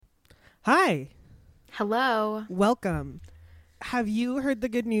Hi. Hello. Welcome. Have you heard the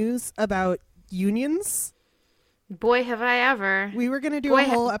good news about unions? Boy, have I ever. We were going to do a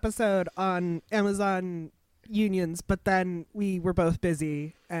whole episode on Amazon unions, but then we were both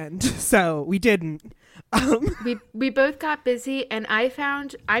busy, and so we didn't. We both got busy, and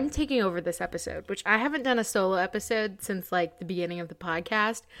I'm taking over this episode, which I haven't done a solo episode since like the beginning of the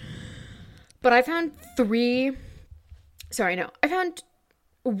podcast. But I found I found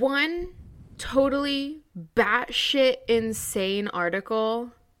one totally batshit insane article,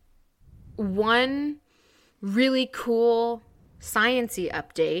 one really cool science-y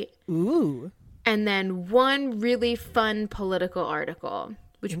update, Ooh, and then one really fun political article,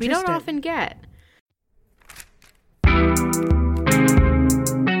 which we don't often get.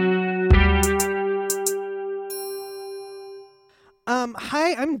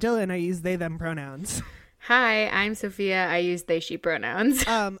 Hi, I'm Dylan. I use they, them pronouns. Hi, I'm Sophia. I use they, she pronouns.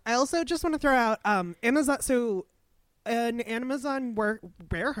 I also just want to throw out Amazon. So an Amazon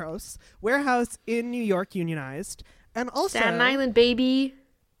warehouse in New York unionized, and also Staten Island, baby.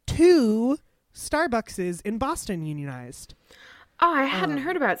 2 Starbuckses in Boston unionized. Oh, I hadn't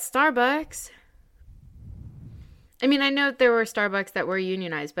heard about Starbucks. I mean, I know that there were Starbucks that were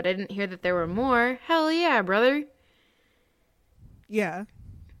unionized, but I didn't hear that there were more. Hell yeah, brother. Yeah.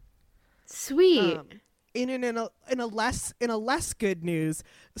 Sweet. In a less good news,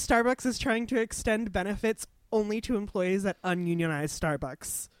 Starbucks is trying to extend benefits only to employees at ununionized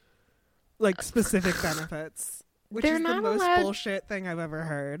Starbucks, like specific benefits, which They're is the not most allowed... bullshit thing I've ever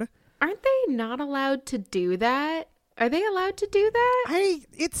heard. Aren't they not allowed to do that? Are they allowed to do that?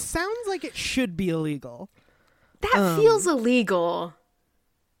 It sounds like it should be illegal. That feels illegal.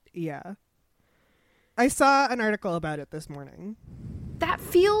 Yeah. I saw an article about it this morning. That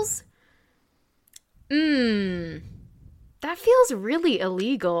feels... that feels really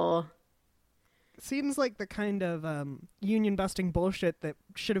illegal. Seems like the kind of union busting bullshit that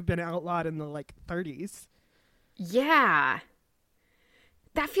should have been outlawed in the 30s. Yeah.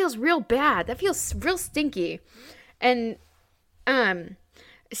 That feels real bad. That feels real stinky. And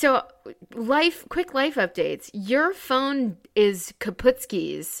so quick life updates. Your phone is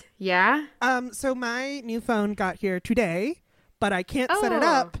Kaputski's, yeah? So my new phone got here today, but I can't set it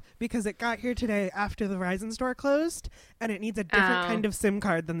up because it got here today after the Verizon store closed, and it needs a different kind of SIM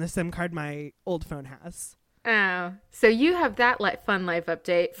card than the SIM card my old phone has. Oh, so you have that fun life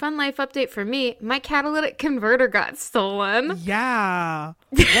update. Fun life update for me. My catalytic converter got stolen. Yeah.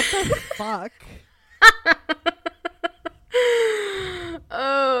 What the fuck?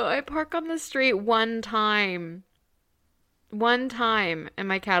 Oh, I park on the street one time, and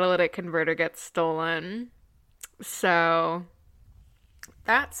my catalytic converter gets stolen. So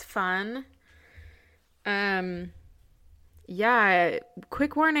that's fun. Yeah,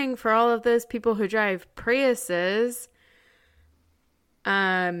 quick warning for all of those people who drive Priuses.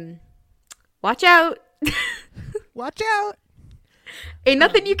 Watch out. Watch out. Ain't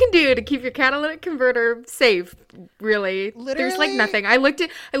nothing you can do to keep your catalytic converter safe, really. There's nothing. I looked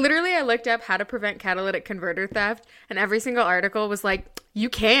up how to prevent catalytic converter theft, and every single article was like, you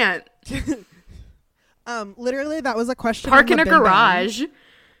can't. Literally that was a question. Park in a garage.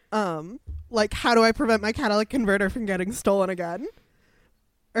 How do I prevent my catalytic converter from getting stolen again?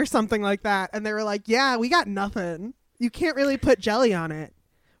 Or something like that. And they were like, yeah, we got nothing. You can't really put jelly on it,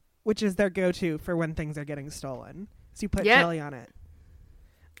 which is their go-to for when things are getting stolen. So you put jelly on it.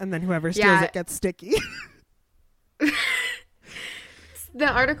 And then whoever steals it gets sticky. The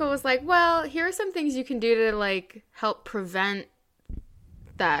article was like, well, here are some things you can do to help prevent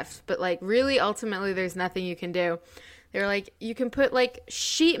theft. But really, ultimately, there's nothing you can do. They're like, you can put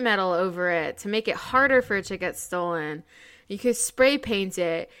sheet metal over it to make it harder for it to get stolen. You could spray paint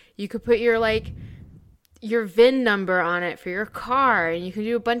it. You could put your VIN number on it for your car. And you can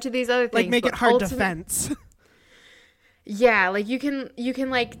do a bunch of these other things. Make it hard to fence. Yeah, you can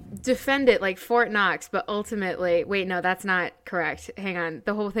defend it like Fort Knox, but ultimately, wait, no, that's not correct. Hang on.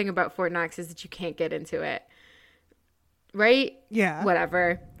 The whole thing about Fort Knox is that you can't get into it. Right? Yeah.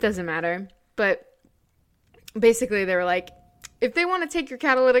 Whatever. Doesn't matter. But basically they were like, if they want to take your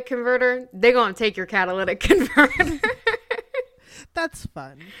catalytic converter, they're going to take your catalytic converter. That's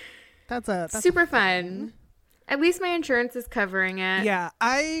fun. That's super fun. At least my insurance is covering it. Yeah.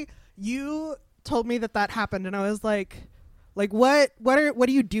 You told me that happened, and I was like what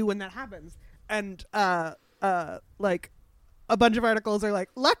do you do when that happens? And a bunch of articles are like,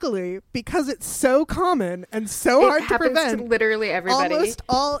 luckily, because it's so common and so hard to prevent, to literally everybody. Almost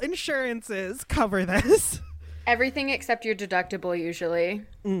all insurances cover this. Everything except your deductible, usually.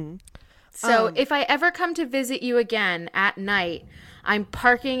 So if I ever come to visit you again at night, I'm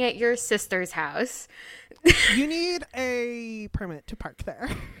parking at your sister's house. You need a permit to park there.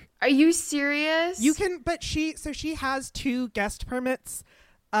 Are you serious? You can, but she has 2 guest permits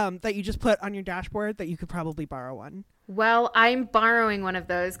that you just put on your dashboard that you could probably borrow one. Well, I'm borrowing one of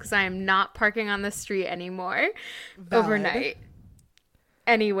those because I am not parking on the street anymore overnight.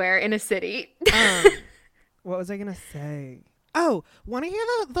 Anywhere in a city. What was I going to say? Oh, want to hear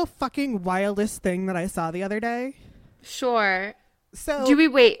the fucking wildest thing that I saw the other day? Sure. So do we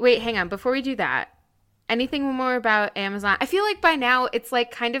wait, hang on. Before we do that, anything more about Amazon? I feel like by now it's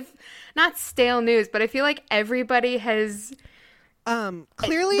like kind of not stale news, but I feel like everybody has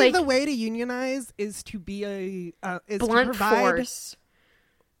clearly like, the way to unionize is to be is blunt to provide force.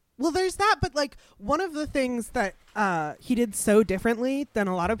 Well, there's that, but like one of the things that he did so differently than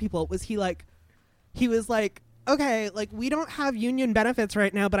a lot of people was he was like, okay, like we don't have union benefits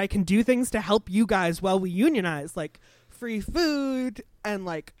right now, but I can do things to help you guys while we unionize, like free food and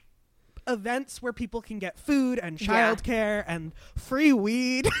like events where people can get food and childcare and free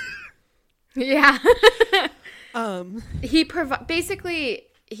weed. Yeah. Basically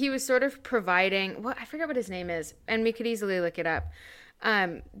he was sort of providing I forget what his name is, and we could easily look it up.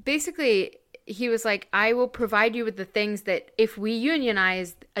 Basically he was like, I will provide you with the things that if we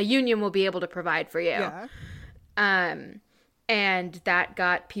unionize, a union will be able to provide for you. Yeah. And that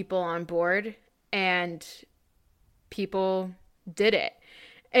got people on board, and people did it.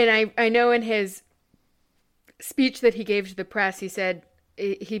 And I know in his speech that he gave to the press, he said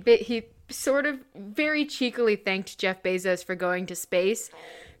he sort of very cheekily thanked Jeff Bezos for going to space,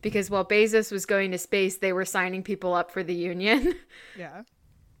 because while Bezos was going to space, they were signing people up for the union. Yeah.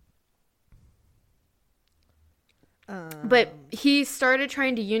 But he started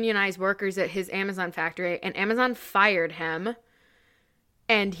trying to unionize workers at his Amazon factory, and Amazon fired him,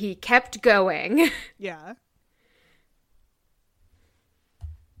 and he kept going. Yeah.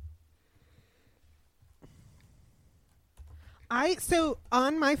 So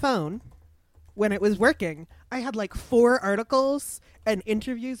on my phone, when it was working, I had like 4 articles and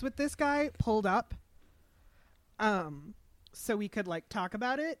interviews with this guy pulled up. So we could like talk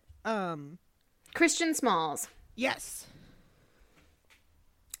about it. Christian Smalls. Yes.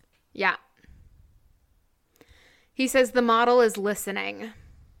 Yeah. He says the model is listening.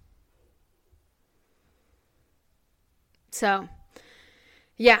 So,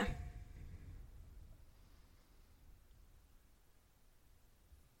 yeah.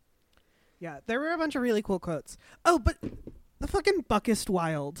 Yeah, there were a bunch of really cool quotes. Oh, but the fucking Buckist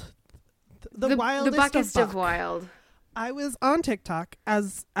Wild. The wildest the Buckist of of Wild. I was on TikTok,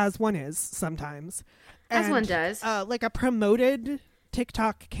 as one is sometimes. As and, one does. Like a promoted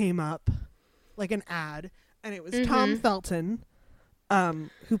TikTok came up, like an ad, and it was Tom Felton,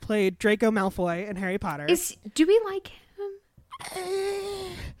 who played Draco Malfoy in Harry Potter. Do we like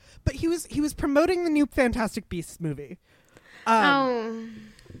him? But he was promoting the new Fantastic Beasts movie. And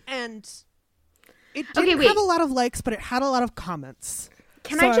it didn't have a lot of likes, but it had a lot of comments.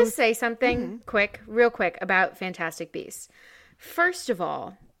 Can I just say something real quick about Fantastic Beasts? First of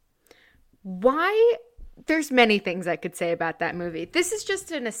all, why... There's many things I could say about that movie. This is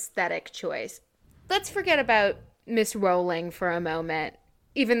just an aesthetic choice. Let's forget about Miss Rowling for a moment,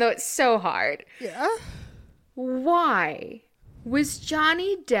 even though it's so hard. Yeah. Why was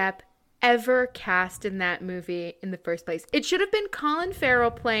Johnny Depp ever cast in that movie in the first place? It should have been Colin Farrell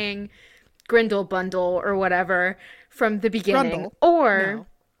playing Grindelbundle or whatever from the beginning. Grundle. Or no.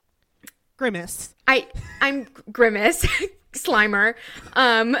 Grimace. I'm Grimace. Slimer.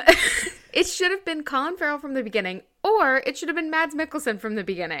 It should have been Colin Farrell from the beginning, or it should have been Mads Mikkelsen from the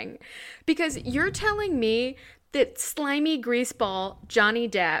beginning. Because you're telling me that slimy greaseball Johnny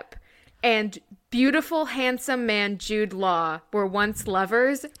Depp and beautiful, handsome man Jude Law were once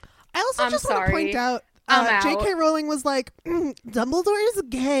lovers? I also want to point out, J.K. Rowling was like, Dumbledore is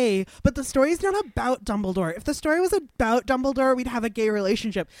gay, but the story's not about Dumbledore. If the story was about Dumbledore, we'd have a gay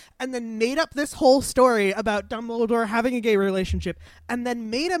relationship. And then made up this whole story about Dumbledore having a gay relationship, and then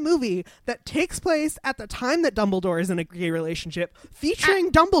made a movie that takes place at the time that Dumbledore is in a gay relationship, featuring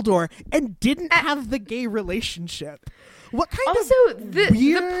Dumbledore, and didn't have the gay relationship. What kind of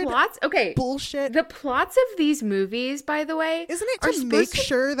weird the plots? Okay, bullshit. The plots of these movies, by the way, isn't it to make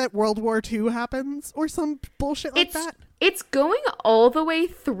sure that World War II happens or some bullshit like that? It's going all the way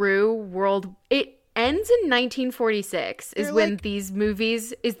through It ends in 1946. Is when these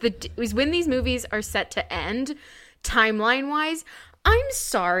movies when these movies are set to end, timeline wise. I'm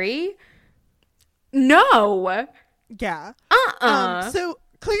sorry, no. Yeah. So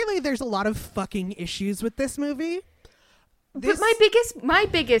clearly, there's a lot of fucking issues with this movie. But my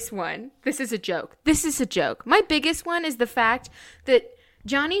biggest one, this is a joke. My biggest one is the fact that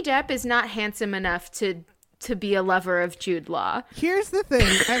Johnny Depp is not handsome enough to be a lover of Jude Law. Here's the thing.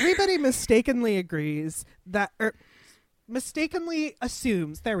 Everybody mistakenly agrees that, or mistakenly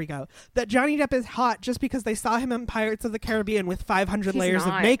assumes, there we go, that Johnny Depp is hot just because they saw him in Pirates of the Caribbean with 500 layers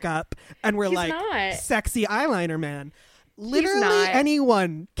of makeup and were sexy eyeliner man. Literally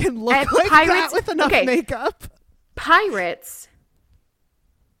anyone can look like that with enough makeup. Pirates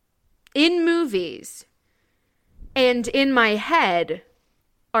in movies and in my head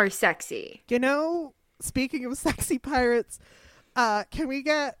are sexy. You know, speaking of sexy pirates, can we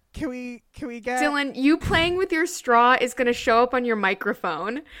get Dylan, you playing with your straw is going to show up on your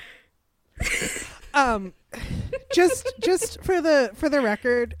microphone. Just for the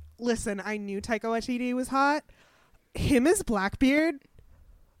record, listen, I knew Taika Waititi was hot. Him as Blackbeard,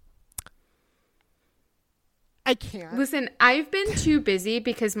 I can't. Listen, I've been too busy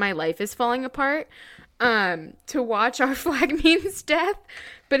because my life is falling apart to watch Our Flag Means Death,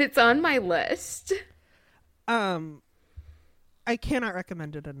 but it's on my list. I cannot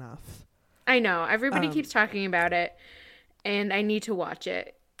recommend it enough. I know. Everybody keeps talking about it, and I need to watch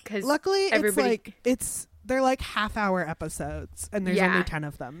it. Cause luckily, they're like half-hour episodes, and there's only 10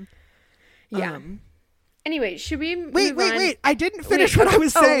 of them. Yeah. Anyway, should we move on? Wait. I didn't finish what I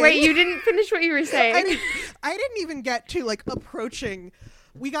was saying. Oh, wait, you didn't finish what you were saying. I didn't even get to, like, approaching.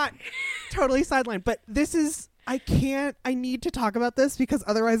 We got totally sidelined. But this is, I need to talk about this because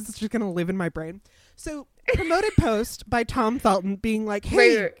otherwise it's just going to live in my brain. So, promoted post by Tom Felton being like,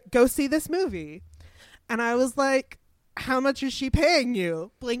 hey, go see this movie. And I was like, how much is she paying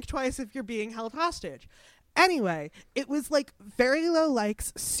you? Blink twice if you're being held hostage. Anyway, it was like very low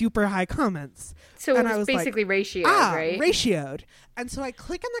likes, super high comments. So it was basically like, ratioed, right? Ratioed. And so I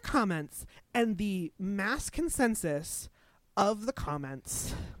click in the comments, and the mass consensus of the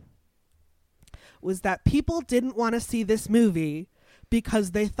comments was that people didn't want to see this movie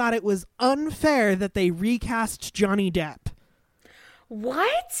because they thought it was unfair that they recast Johnny Depp.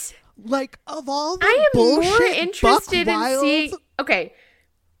 What? Like, of all the bullshit, more interested in seeing... Okay.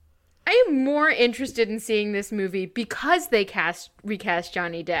 I am more interested in seeing this movie because they recast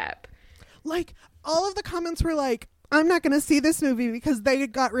Johnny Depp. Like, all of the comments were like, I'm not going to see this movie because they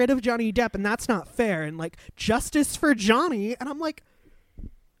got rid of Johnny Depp and that's not fair. And like, justice for Johnny. And I'm like,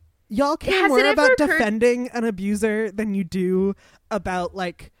 y'all care more about defending an abuser than you do about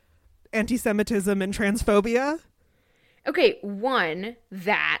like anti-Semitism and transphobia? Okay, one,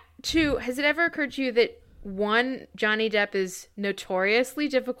 that. Two, has it ever occurred to you that one, Johnny Depp is notoriously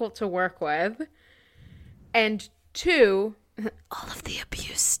difficult to work with, and two, all of the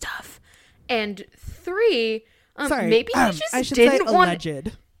abuse stuff, and three, maybe he just didn't want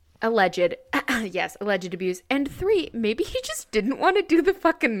alleged yes, alleged abuse, and three, maybe he just didn't want to do the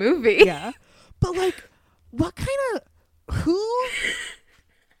fucking movie. Yeah, but like, what kind of who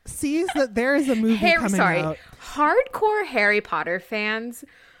sees that there is a movie coming out? Hardcore Harry Potter fans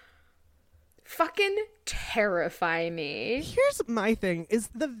fucking terrify me. Here's my thing, is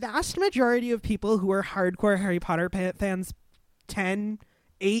the vast majority of people who are hardcore Harry Potter fans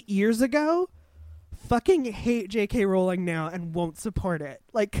 8 years ago fucking hate J.K. Rowling now and won't support it.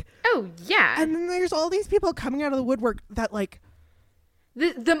 Like, oh yeah. And then there's all these people coming out of the woodwork that like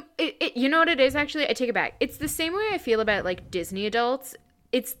you know what it is, actually? I take it back. It's the same way I feel about like Disney adults.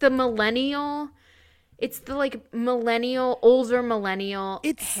 It's the older millennial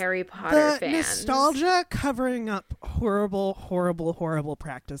Harry Potter fans. Nostalgia covering up horrible, horrible, horrible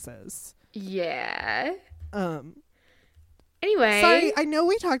practices. Yeah. Anyway. Sorry, I know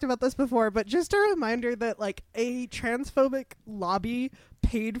we talked about this before, but just a reminder that like a transphobic lobby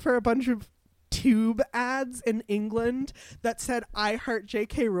paid for a bunch of tube ads in England that said, I heart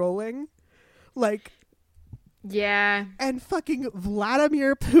J.K. Rowling. Like... Yeah. And fucking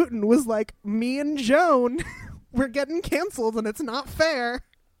Vladimir Putin was like, me and Joan, we're getting canceled and it's not fair.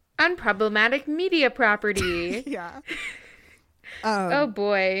 Unproblematic media property. Yeah. Oh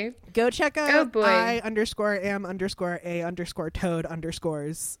boy. Go check out I_am_a_toad_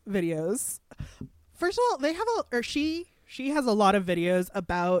 videos. First of all, they have she has a lot of videos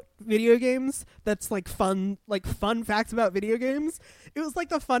about video games that's like fun facts about video games. It was like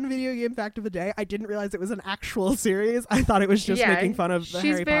the fun video game fact of the day. I didn't realize it was an actual series. I thought it was just making fun of the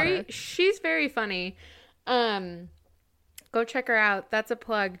Harry Potter. She's very funny. Go check her out. That's a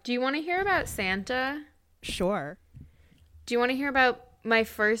plug. Do you want to hear about Santa? Sure. Do you want to hear about my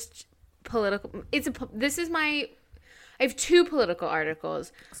first political... I have two political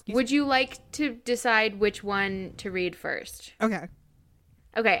articles. Would you like to decide which one to read first? Okay.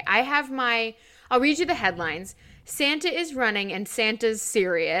 Okay, I'll read you the headlines. Santa is running and Santa's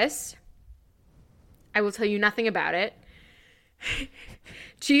serious. I will tell you nothing about it.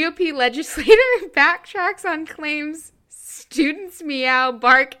 GOP legislator backtracks on claims students meow,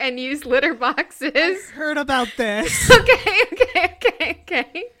 bark, and use litter boxes. I heard about this. Okay.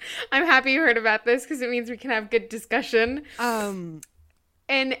 I'm happy you heard about this because it means we can have good discussion. An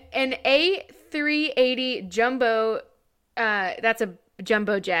A380 jumbo, that's a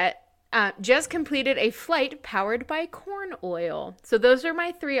jumbo jet, just completed a flight powered by corn oil. So those are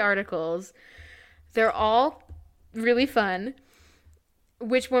my 3 articles. They're all really fun.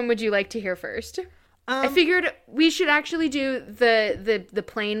 Which one would you like to hear first? I figured we should actually do the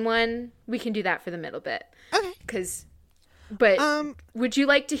plain one. We can do that for the middle bit. Okay. But would you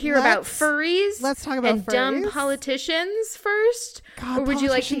like to hear about furries? Let's talk about and furries. Dumb politicians first? God, or would you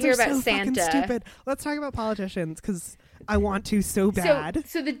like to hear about so Santa? Stupid. Let's talk about politicians because I want to so bad.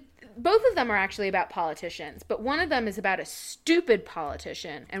 So both of them are actually about politicians, but one of them is about a stupid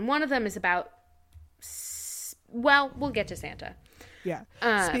politician, and one of them is about, well, we'll get to Santa. Yeah.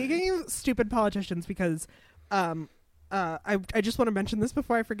 Speaking of stupid politicians, because I just want to mention this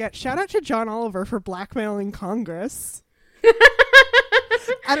before I forget. Shout out to John Oliver for blackmailing Congress.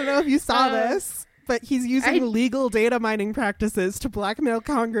 I don't know if you saw this, but he's using legal data mining practices to blackmail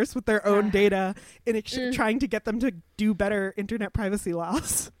Congress with their own data in trying to get them to do better internet privacy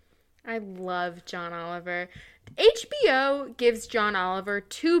laws. I love John Oliver. HBO gives John Oliver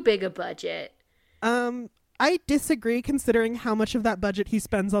too big a budget. I disagree considering how much of that budget he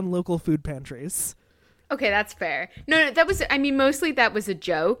spends on local food pantries. Okay, that's fair. No, mostly that was a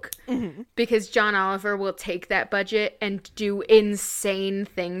joke because John Oliver will take that budget and do insane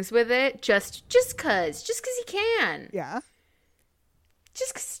things with it just cause he can. Yeah.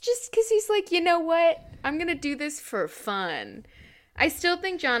 Just cause he's like, you know what? I'm going to do this for fun. I still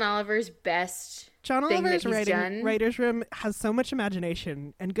think John Oliver's best John thing Oliver's that he's done. writer's room has so much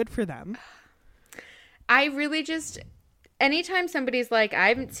imagination and good for them. I really anytime somebody's like, I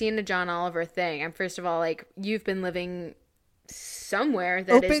haven't seen a John Oliver thing, I'm first of all like, you've been living somewhere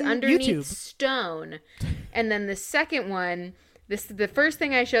that is underneath YouTube. Stone. And then the second one, the first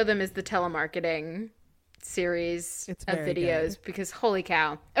thing I show them is the telemarketing series of videos because holy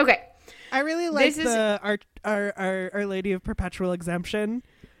cow. Okay. I really like Our Lady of Perpetual Exemption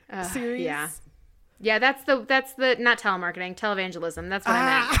series. Yeah, that's the not telemarketing, televangelism. That's what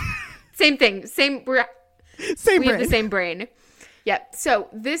I meant. Same thing. We have the same brain. Yep. So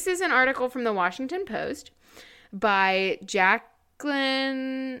this is an article from the Washington Post by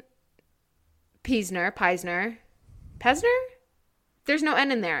Jacqueline Peisner. There's no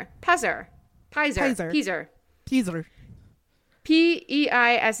N in there. Peiser. Peiser.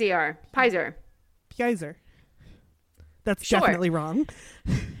 Peiser. That's definitely wrong.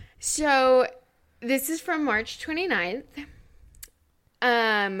 So this is from March 29th.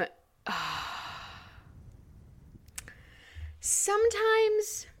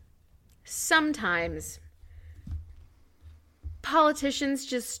 Sometimes politicians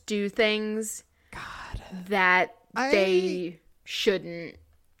just do things that they shouldn't.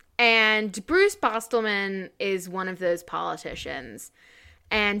 And Bruce Bostelman is one of those politicians.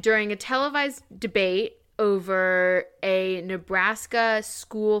 And during a televised debate over a Nebraska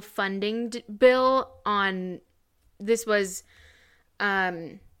school funding bill this was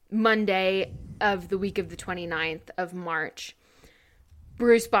Monday of the week of the 29th of March,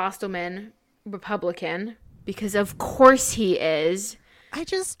 Bruce Bostelman, Republican, because of course he is.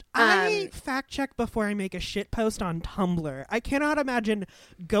 I fact check before I make a shit post on Tumblr. I cannot imagine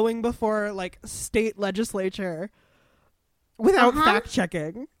going before like state legislature without fact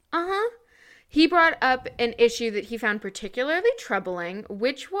checking. He brought up an issue that he found particularly troubling,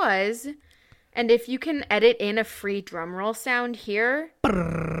 which was, and if you can edit in a free drum roll sound here,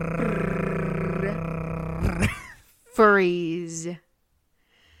 furries.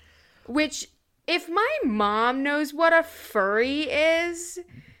 Which, if my mom knows what a furry is,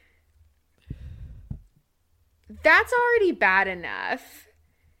 that's already bad enough.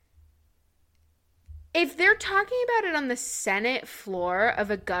 If they're talking about it on the Senate floor of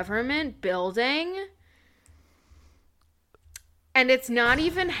a government building and it's not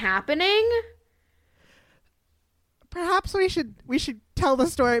even happening, perhaps we should tell the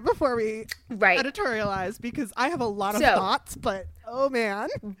story before we editorialize, because I have a lot of thoughts, but oh man.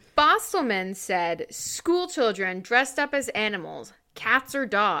 Bostelman said school children dressed up as animals, cats or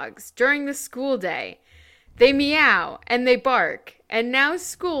dogs, during the school day. They meow and they bark, and now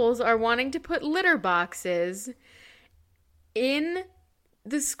schools are wanting to put litter boxes in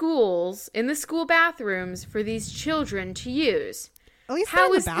the schools, in the school bathrooms for these children to use. At least they're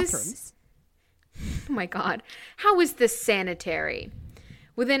in the bathrooms. Oh my God. How is this sanitary?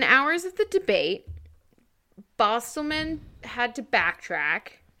 Within hours of the debate, Bostelman had to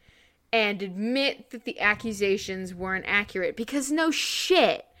backtrack and admit that the accusations weren't accurate because no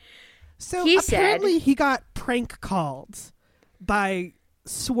shit. So apparently he got prank called by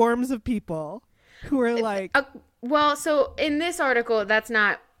swarms of people who were like... well, so in this article, that's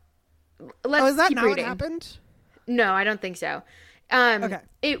not... Let's is that keep not reading. What happened? No, I don't think so. Okay.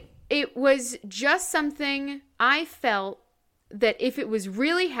 It was just something I felt that if it was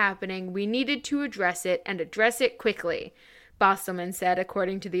really happening, we needed to address it and address it quickly, Bostelman said,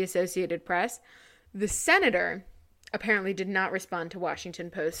 according to the Associated Press. The senator apparently did not respond to Washington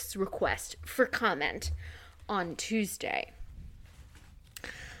Post's request for comment on Tuesday.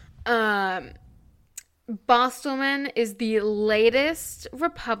 Bostelman is the latest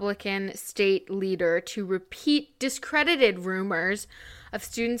Republican state leader to repeat discredited rumors of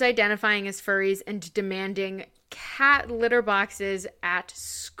students identifying as furries and demanding cat litter boxes at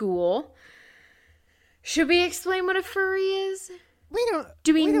school. Should we explain what a furry is? We don't.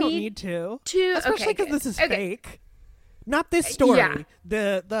 Do we don't need need to? Okay, Especially because this is fake. Not this story. Yeah.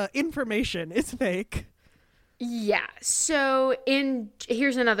 The information is fake. Yeah. So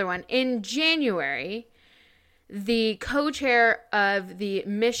here's another one. In January, the co-chair of the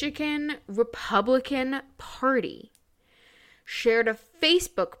Michigan Republican Party shared a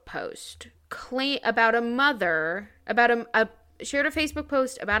Facebook post about a mother's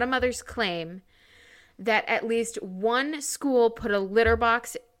claim that at least one school put a litter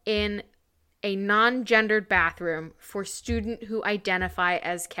box in a non-gendered bathroom for students who identify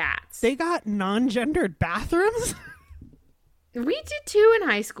as cats. They got non-gendered bathrooms? We did too in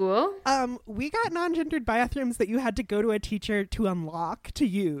high school. We got non-gendered bathrooms that you had to go to a teacher to unlock to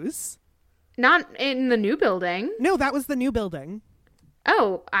use. Not in the new building. No, that was the new building.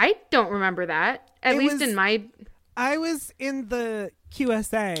 Oh, I don't remember that. At least in my... I was in the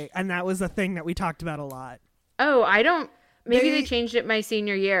QSA, and that was a thing that we talked about a lot. Oh, I don't... Maybe they changed it my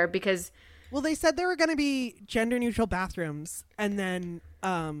senior year because... Well, they said there were going to be gender-neutral bathrooms, and then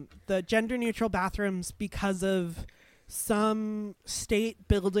the gender-neutral bathrooms, because of some state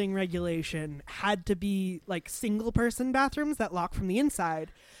building regulation, had to be like single-person bathrooms that lock from the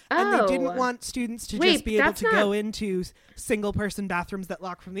inside. And they didn't want students to just be able to go into single-person bathrooms that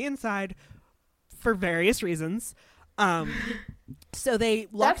lock from the inside for various reasons. So they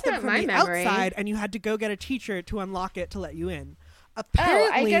locked them from the outside, and you had to go get a teacher to unlock it to let you in.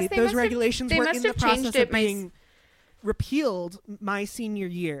 Apparently, those regulations were in the process of being repealed my senior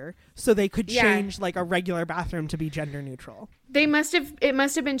year, so they could change like a regular bathroom to be gender neutral. It must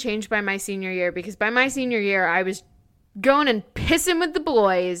have been changed by my senior year, because by my senior year I was going and pissing with the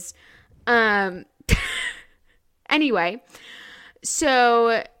boys. Anyway,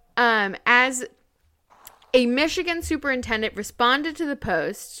 so as a Michigan superintendent responded to the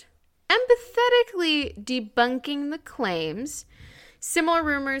post, empathetically debunking the claims. Similar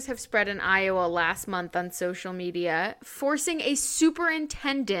rumors have spread in Iowa last month on social media, forcing a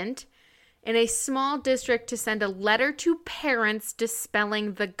superintendent in a small district to send a letter to parents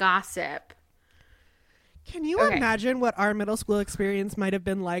dispelling the gossip. Can you imagine what our middle school experience might have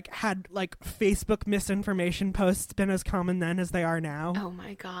been like had like Facebook misinformation posts been as common then as they are now? Oh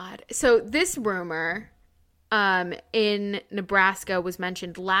my God. So this rumor in Nebraska was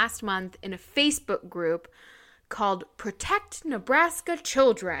mentioned last month in a Facebook group called Protect Nebraska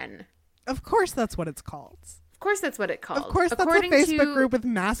Children. Of course that's what it's called. Of course that's what it's called. Of course that's a Facebook group with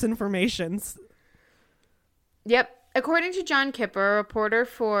mass information. Yep. According to John Kipper, a reporter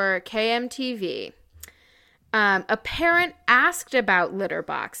for KMTV, a parent asked about litter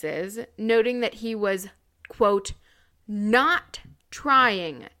boxes, noting that he was, quote, not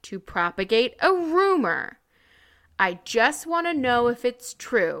trying to propagate a rumor. I just want to know if it's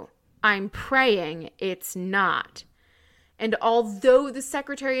true. I'm praying it's not. And although the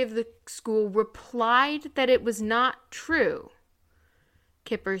secretary of the school replied that it was not true,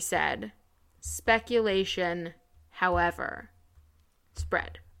 Kipper said, speculation, however,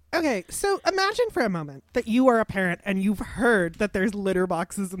 spread. Okay, so imagine for a moment that you are a parent and you've heard that there's litter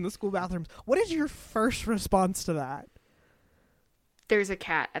boxes in the school bathrooms. What is your first response to that? There's a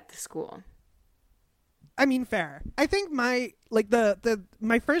cat at the school. I mean, fair. I think my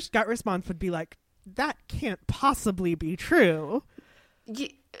first gut response would be like, that can't possibly be true.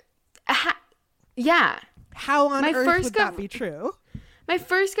 Yeah. How on earth would that be true? My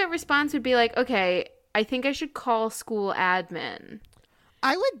first gut response would be like, okay, I think I should call school admin.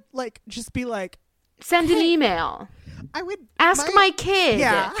 I would just be like, send an email. I would ask my kid.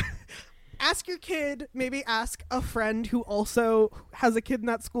 Yeah. ask your kid, maybe ask a friend who also has a kid in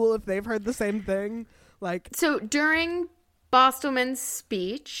that school if they've heard the same thing. Like, so during Bostelman's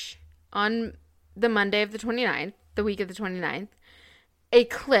speech on the Monday of the 29th, the week of the 29th, a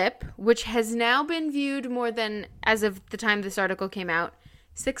clip, which has now been viewed more than, as of the time this article came out,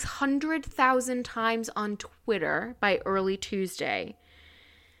 600,000 times on Twitter by early Tuesday.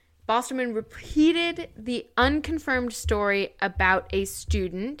 Bostelman repeated the unconfirmed story about a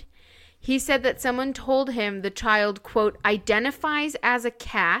student. He said that someone told him the child, quote, identifies as a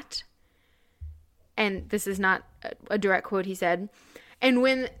cat. And this is not a direct quote, he said. And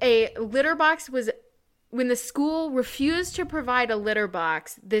when the school refused to provide a litter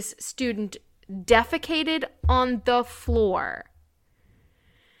box, this student defecated on the floor.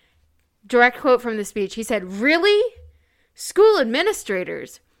 Direct quote from the speech. He said, "Really? School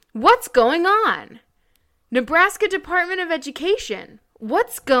administrators, what's going on? Nebraska Department of Education,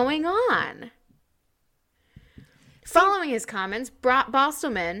 what's going on?" Following his comments,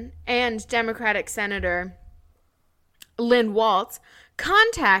 Bostelman and Democratic Senator Lynn Waltz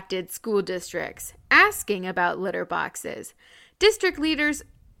contacted school districts asking about litter boxes. District leaders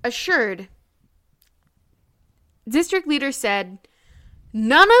said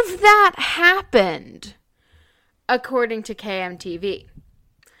none of that happened, according to KMTV.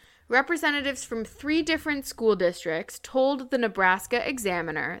 Representatives from 3 different school districts told the Nebraska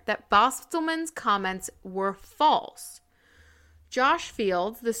Examiner that Bostelman's comments were false. Josh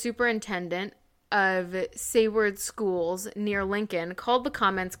Fields, the superintendent of Sayward Schools near Lincoln, called the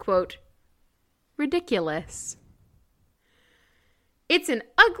comments, quote, ridiculous. It's an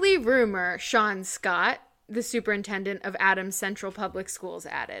ugly rumor, Sean Scott, the superintendent of Adams Central Public Schools,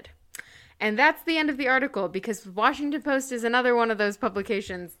 added. And that's the end of the article, because Washington Post is another one of those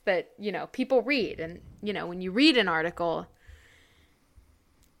publications that, people read. And, when you read an article,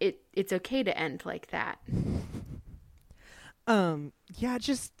 it's okay to end like that. Yeah,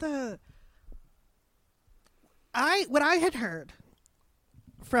 just what I had heard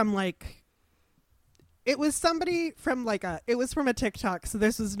from it was somebody from it was from a TikTok. So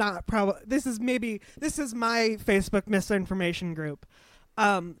this is not this is my Facebook misinformation group.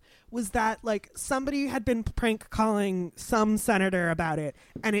 Was that somebody had been prank calling some senator about it,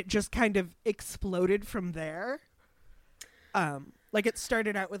 and it just kind of exploded from there. It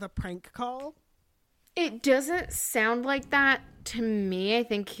started out with a prank call. It doesn't sound like that to me. I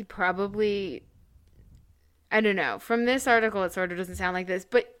think he probably, I don't know. From this article, it sort of doesn't sound like this,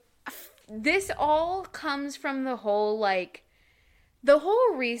 but this all comes from the whole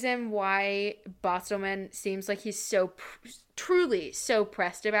reason why Bostelman seems like he's so truly so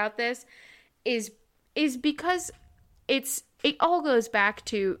pressed about this is because it all goes back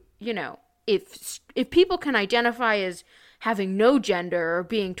to, if people can identify as having no gender or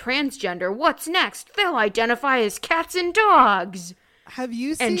being transgender, what's next? They'll identify as cats and dogs. Have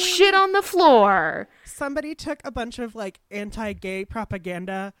you seen? And shit on the floor. Somebody took a bunch of anti-gay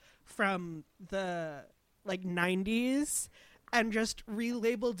propaganda from the 90s and just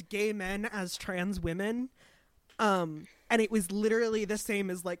relabeled gay men as trans women. And it was literally the same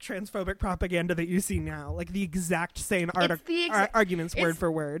as transphobic propaganda that you see now. The exact same arguments word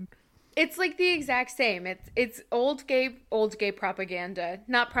for word. It's the exact same. It's old gay propaganda.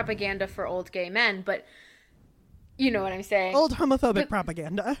 Not propaganda for old gay men, but you know what I'm saying. Old homophobic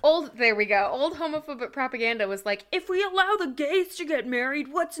propaganda. There we go. Old homophobic propaganda was if we allow the gays to get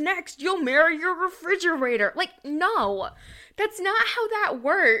married, what's next? You'll marry your refrigerator. No, that's not how that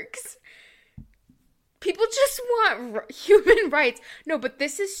works. People just want human rights. No, but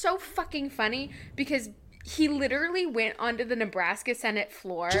this is so fucking funny because he literally went onto the Nebraska Senate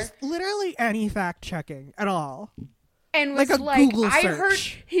floor. Just literally any fact checking at all. And was Google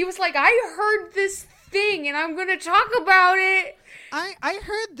search. I heard this thing and I'm going to talk about it. I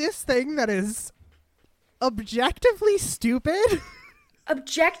heard this thing that is objectively stupid.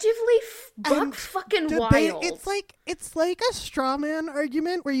 Objectively fucking wild. It's like a straw man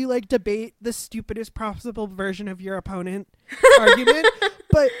argument where you debate the stupidest possible version of your opponent argument,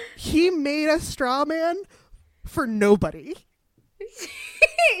 but he made a straw man for nobody.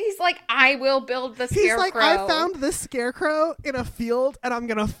 He's I will build the scarecrow. He's I found this scarecrow in a field and I'm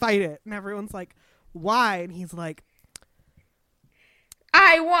gonna fight it. And everyone's why? And he's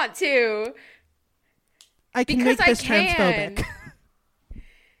I want to. I can make this transphobic.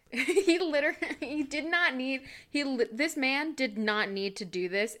 This man did not need to do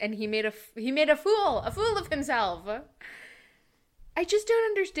this, and he made a fool of himself. I just don't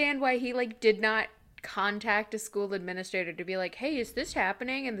understand why he did not contact a school administrator to be hey, is this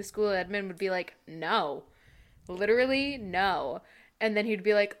happening? And the school admin would be no, literally no. And then he'd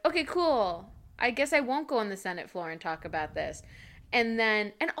be like, okay, cool. I guess I won't go on the Senate floor and talk about this. And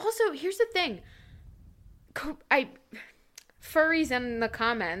also, here's the thing. Furries in the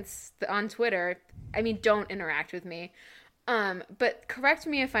comments on Twitter, I mean, don't interact with me. But correct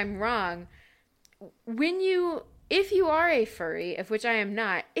me if I'm wrong. If you are a furry, of which I am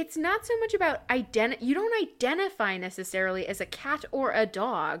not, it's not so much about you don't identify necessarily as a cat or a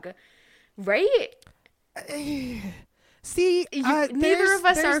dog, right? See, neither of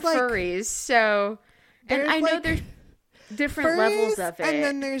us are furries, so, and I know there's different levels of it. And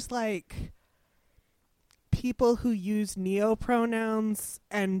then there's like people who use neopronouns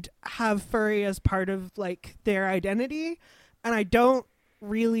and have furry as part of like their identity, and I don't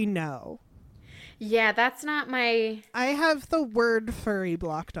really know. Yeah, that's not my... I have the word furry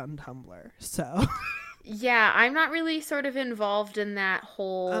blocked on Tumblr, so... Yeah, I'm not really sort of involved in that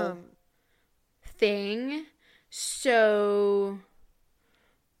whole thing. So,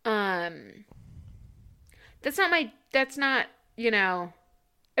 that's not, I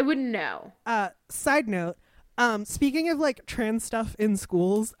wouldn't know. Side note, speaking of like trans stuff in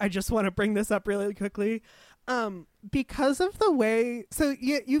schools, I just want to bring this up really quickly. Because of the way, so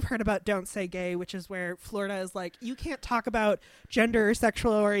you've heard about Don't Say Gay, which is where Florida is like, you can't talk about gender or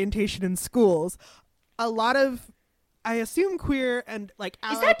sexual orientation in schools. A lot of, I assume, queer and like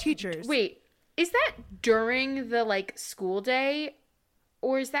ally teachers. Wait, is that during the like school day,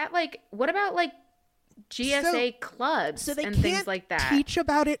 or is that like, what about like GSA clubs and things like that? Teach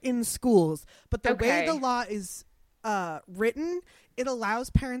about it in schools, but the way the law is written, it allows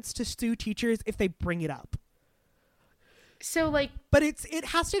parents to sue teachers if they bring it up. So like, but it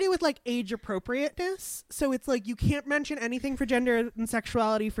has to do with like age appropriateness. So it's like you can't mention anything for gender and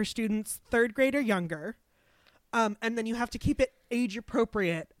sexuality for students 3rd grade or younger, and then you have to keep it age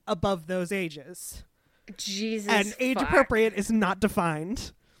appropriate above those ages. Jesus, and age appropriate is not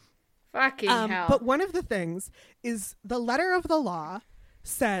defined. Fucking hell! But one of the things is the letter of the law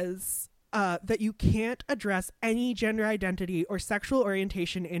says that you can't address any gender identity or sexual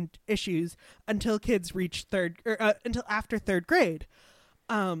orientation in issues until kids reach until after 3rd grade.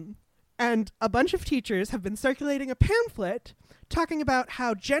 And a bunch of teachers have been circulating a pamphlet talking about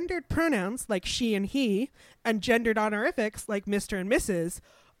how gendered pronouns like she and he and gendered honorifics like Mr. and Mrs.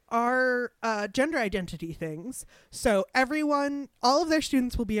 are gender identity things. So all of their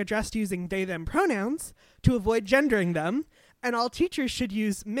students will be addressed using they, them pronouns to avoid gendering them. And all teachers should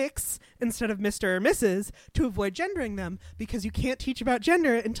use mix instead of Mr. or Mrs. to avoid gendering them, because you can't teach about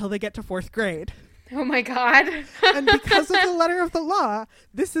gender until they get to 4th grade. Oh my God. And because of the letter of the law,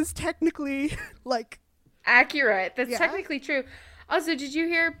 this is technically like... accurate. That's technically true. Also, did you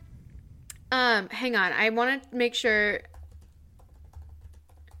hear... hang on. I want to make sure...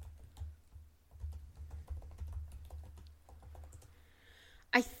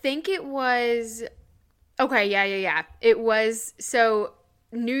 I think it was... Okay, yeah. It was, so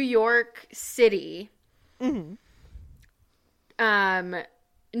New York City. Mm-hmm.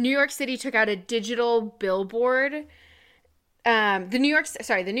 New York City took out a digital billboard. The New York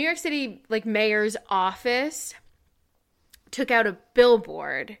City like mayor's office took out a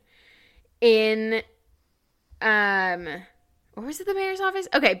billboard in or was it the mayor's office?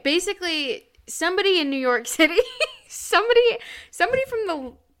 Okay, basically somebody in New York City, somebody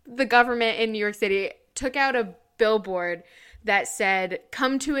from the government in New York City took out a billboard that said,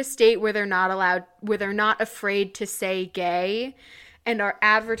 "Come to a state where they're not afraid to say gay," and are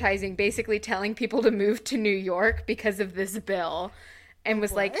advertising, basically telling people to move to New York because of this bill, and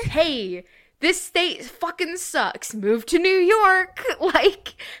was like, "Hey, this state fucking sucks. Move to New York."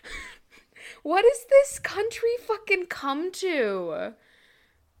 Like, what does this country fucking come to?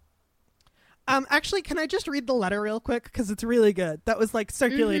 Actually, can I just read the letter real quick? Because it's really good. That was like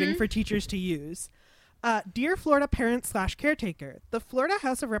circulating for teachers to use. Dear Florida parent/caretaker, the Florida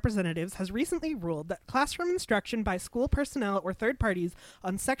House of Representatives has recently ruled that classroom instruction by school personnel or third parties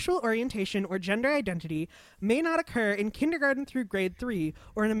on sexual orientation or gender identity may not occur in kindergarten through grade 3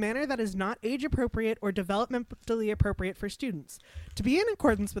 or in a manner that is not age appropriate or developmentally appropriate for students. To be in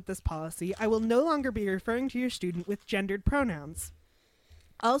accordance with this policy, I will no longer be referring to your student with gendered pronouns.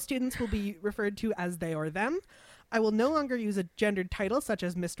 All students will be referred to as they or them. I will no longer use a gendered title such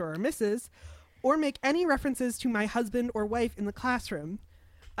as Mr. or Mrs., or make any references to my husband or wife in the classroom.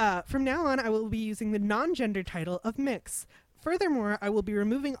 From now on, I will be using the non-gender title of mix. Furthermore, I will be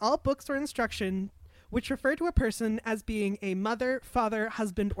removing all books or instruction which refer to a person as being a mother, father,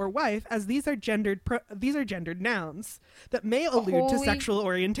 husband, or wife, as these are gendered nouns that may allude to sexual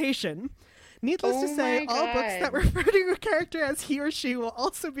orientation. Needless to Oh say, my all books God. that refer to a character as he or she will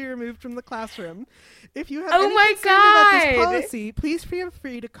also be removed from the classroom. If you have Oh any my concern about this God. policy, please feel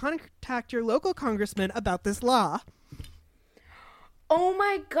free to contact your local congressman about this law. Oh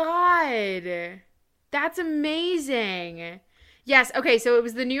my God. That's amazing. Yes, okay, so it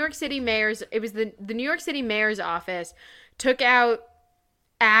was the New York City mayor's New York City mayor's office took out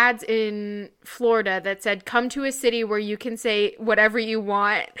ads in Florida that said come to a city where you can say whatever you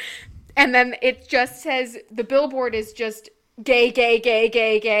want. And then it just says the billboard is just gay, gay, gay,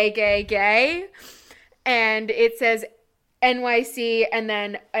 gay, gay, gay, gay. And it says NYC and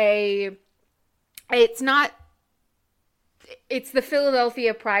then it's the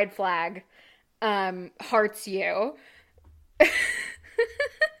Philadelphia Pride flag, hearts you.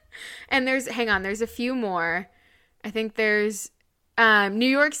 And there's a few more. I think there's New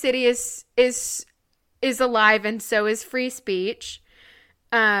York City is alive, and so is free speech.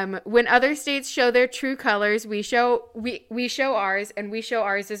 When other states show their true colors, we show ours, and we show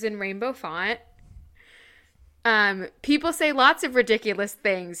ours as in rainbow font. People say lots of ridiculous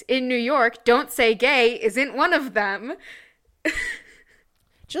things. In New York, don't say gay isn't one of them.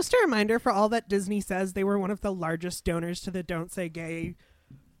 Just a reminder for all that Disney says they were one of the largest donors to the Don't Say Gay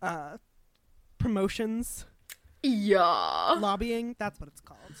promotions. Yeah. Lobbying, that's what it's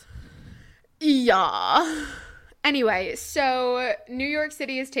called. Yeah. Anyway, so New York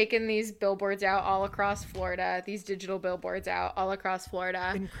City has taken these billboards out all across Florida, these digital billboards out all across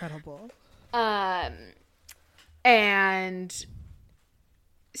Florida. Incredible. And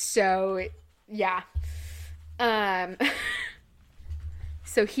so, yeah.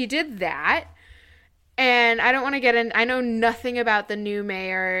 So he did that. And I don't want to get in. I know nothing about the new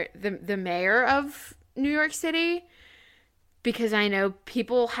mayor, the mayor of New York City, because I know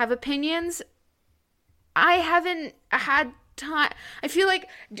people have opinions. I haven't had time. I feel like,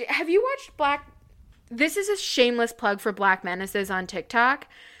 have you watched this is a shameless plug for Black Menaces on TikTok.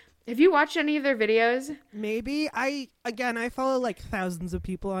 Have you watched any of their videos? Maybe. I follow like thousands of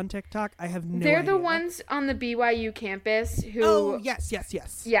people on TikTok. I have no idea. They're the ones on the BYU campus who... Oh, yes.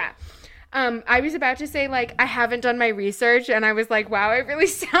 Yeah. I was about to say, like, I haven't done my research, and I was like, wow, I really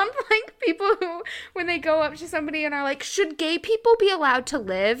sound like people who, when they go up to somebody and are like, should gay people be allowed to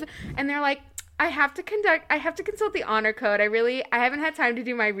live? And they're like, I have to consult the honor code. I haven't had time to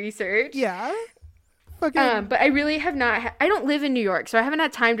do my research. Yeah. Okay. But I really have not, I don't live in New York, so I haven't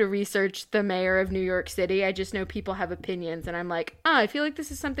had time to research the mayor of New York City. I just know people have opinions, and I'm like, I feel like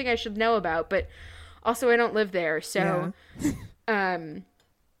this is something I should know about, but also I don't live there, so,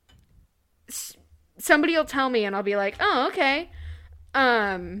 somebody will tell me, and I'll be like, oh, okay.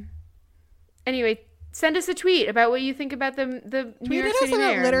 Anyway, send us a tweet about what you think about the New York City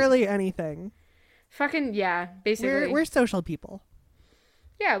mayor. About literally anything. Fucking, yeah, basically. We're social people.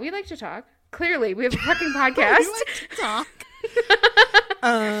 Yeah, we like to talk. Clearly, we have a fucking podcast. We like to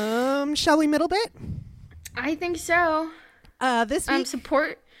talk. Shall we middle bit? I think so. This week,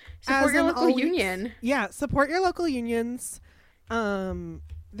 support your local union. Yeah, support your local unions.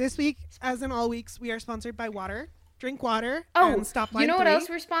 This week, as in all weeks, we are sponsored by water. Drink water. And stop line you know 3. what else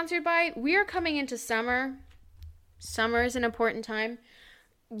we're sponsored by? We are coming into summer. Summer is an important time.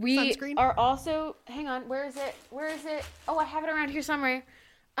 We Sunscreen? are also, hang on, where is it? Oh, I have it around here somewhere.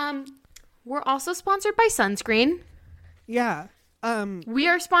 We're also sponsored by sunscreen. Yeah. We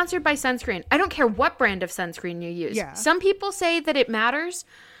are sponsored by sunscreen. I don't care what brand of sunscreen you use. Yeah. Some people say that it matters.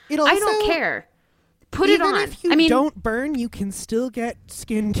 I Also, don't care. Put it on. Even if you don't burn, you can still get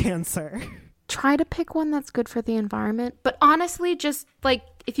skin cancer. Try to pick one that's good for the environment. But honestly, just like,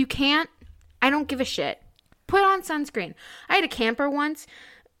 if you can't, I don't give a shit. Put on sunscreen. I had a camper once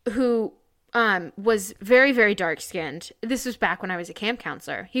who was very, very dark-skinned. This was back when I was a camp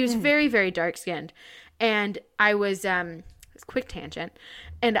counselor. He was very, very dark-skinned. And I was, quick tangent,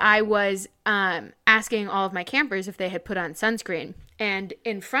 and I was asking all of my campers if they had put on sunscreen. And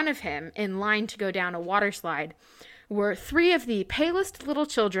in front of him, in line to go down a water slide, were 3 of the palest little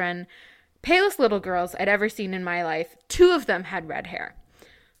girls I'd ever seen in my life. 2 of them had red hair.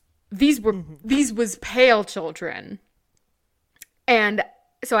 These was pale children. And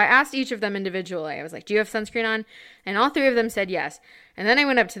so I asked each of them individually. I was like, do you have sunscreen on? And all 3 of them said yes. And then I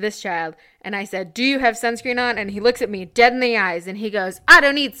went up to this child and I said, do you have sunscreen on? And he looks at me dead in the eyes and he goes, I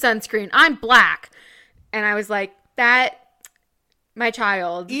don't need sunscreen. I'm black. And I was like, my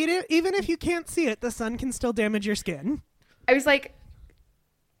child. Even if you can't see it, the sun can still damage your skin. I was like,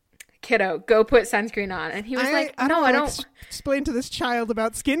 kiddo, go put sunscreen on. And he was like, no, I don't. Explain to this child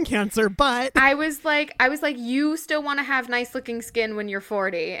about skin cancer, but I was like, you still want to have nice looking skin when you're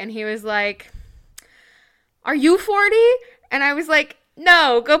 40. And he was like, are you 40? And I was like,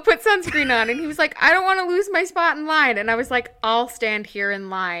 no, go put sunscreen on. And he was like, I don't want to lose my spot in line. And I was like, I'll stand here in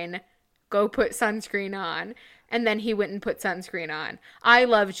line. Go put sunscreen on. And then he went and put sunscreen on. I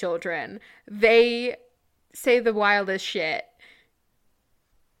love children. They say the wildest shit.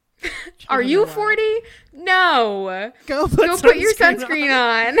 Are you 40? No. Go put your sunscreen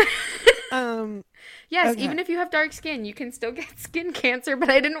on. Yes, okay. Even if you have dark skin, you can still get skin cancer. But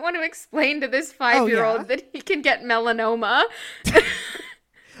I didn't want to explain to this 5-year-old that he can get melanoma.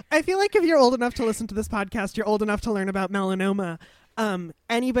 I feel like if you're old enough to listen to this podcast, you're old enough to learn about melanoma.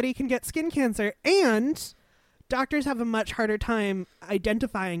 Anybody can get skin cancer, and doctors have a much harder time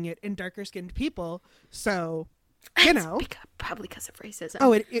identifying it in darker skinned people. So, you know, probably because of racism.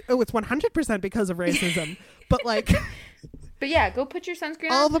 It's 100% because of racism. But like, but yeah, go put your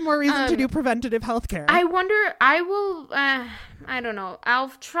sunscreen on. All the more reason to do preventative health care. I wonder, I will, I don't know. I'll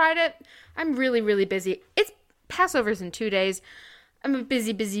try to, I'm really, really busy. It's Passover's in 2 days. I'm a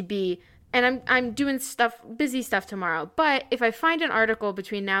busy bee. And I'm doing busy stuff tomorrow. But if I find an article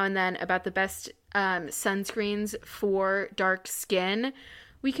between now and then about the best sunscreens for dark skin,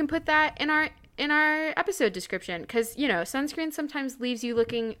 we can put that in our episode description. Because, you know, sunscreen sometimes leaves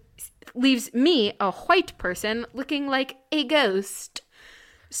me, a white person, looking like a ghost.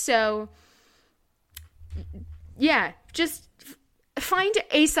 So, yeah, just find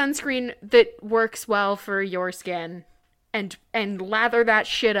a sunscreen that works well for your skin. And lather that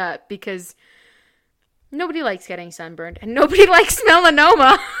shit up, because nobody likes getting sunburned and nobody likes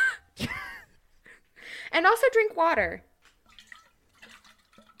melanoma. And also drink water.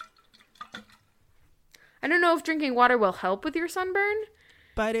 I don't know if drinking water will help with your sunburn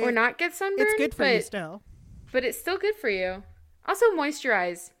or not get sunburned. It's good for you still. But it's still good for you. Also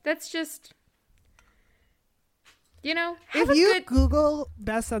moisturize. That's just, you know, if you Google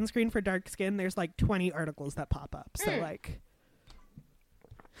best sunscreen for dark skin, there's like 20 articles that pop up. So like,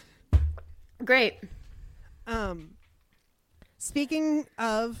 great. Speaking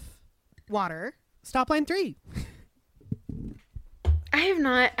of water, Stop Line 3.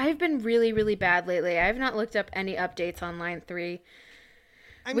 I've been really, really bad lately. I have not looked up any updates on Line 3.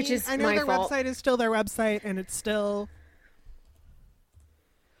 I know their fault. website is still their website, and it's still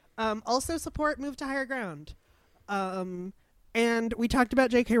also support Move to Higher Ground. And we talked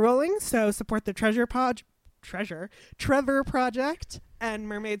about J.K. Rowling, so support the Trevor Project and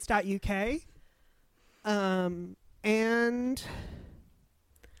mermaids.uk. And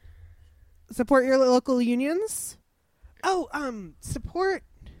support your local unions. Support.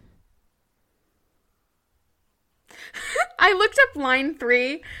 I looked up Line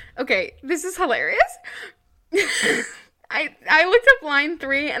 3. Okay, this is hilarious. I looked up Line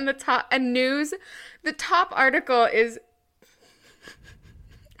 3 and the top article is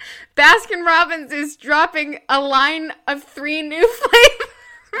Baskin Robbins is dropping a line of 3 new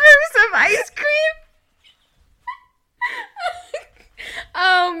flavors of ice cream.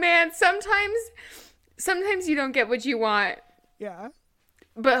 Oh man, sometimes you don't get what you want. Yeah.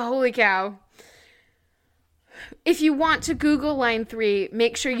 But holy cow. If you want to Google Line 3,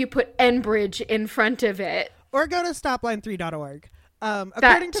 make sure you put Enbridge in front of it. Or go to stopline3.org.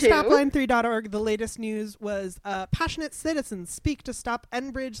 According to stopline3.org, the latest news was passionate citizens speak to stop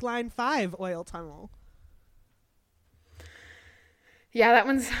Enbridge Line 5 oil tunnel. Yeah, that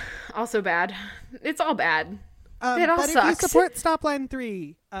one's also bad. It's all bad. It all sucks. If you support Stop Line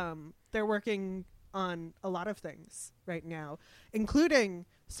 3, they're working on a lot of things right now, including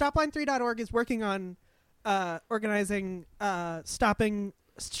stopline3.org is working on organizing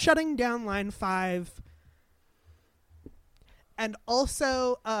shutting down Line 5 and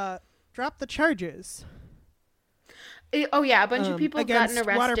also drop the charges. A bunch of people have gotten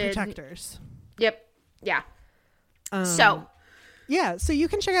arrested. Water protectors. Yep. Yeah. So you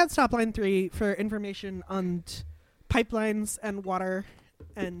can check out Stop Line 3 for information on pipelines and water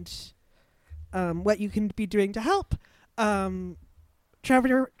and what you can be doing to help.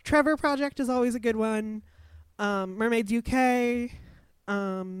 Trevor Project is always a good one. Mermaids UK.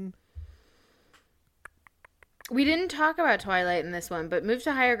 We didn't talk about Twilight in this one, but Move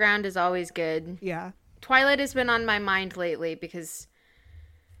to Higher Ground is always good. Yeah. Twilight has been on my mind lately because,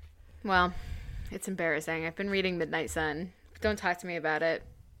 well, it's embarrassing. I've been reading Midnight Sun. Don't talk to me about it.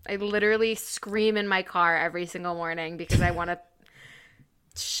 I literally scream in my car every single morning because I want to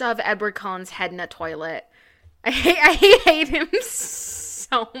shove Edward Cullen's head in a toilet. I hate him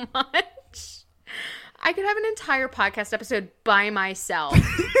so much. I could have an entire podcast episode by myself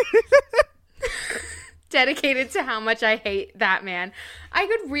dedicated to how much I hate that man. I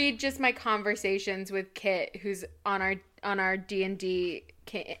could read just my conversations with Kit, who's on our D&D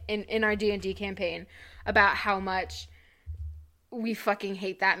in our D&D campaign, about how much we fucking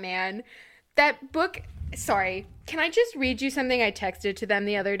hate that man. That book, sorry, can I just read you something I texted to them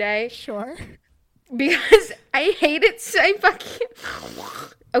the other day? Sure. Because I hate it so fucking...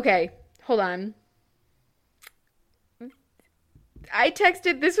 Okay, hold on. I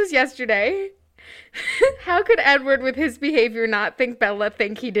texted, this was yesterday. How could Edward with his behavior not think Bella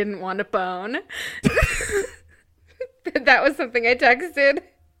think he didn't want a bone? That was something I texted.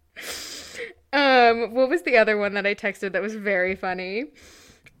 What was the other one that I texted that was very funny?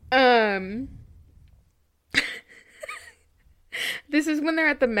 This is when they're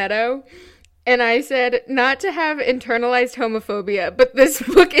at the meadow, and I said, not to have internalized homophobia, but this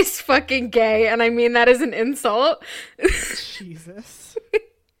book is fucking gay, and I mean that as an insult. Jesus.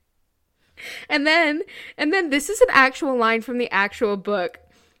 And then this is an actual line from the actual book.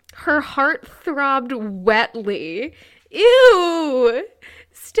 Her heart throbbed wetly. Ew!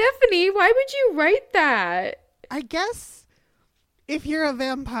 Stephanie, why would you write that? I guess if you're a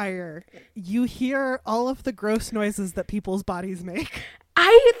vampire, you hear all of the gross noises that people's bodies make.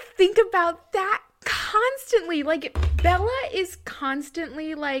 I think about that constantly. Like, Bella is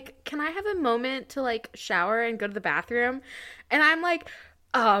constantly like, can I have a moment to like shower and go to the bathroom? And I'm like,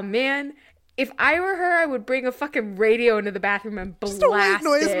 oh man, if I were her, I would bring a fucking radio into the bathroom and blast Just a white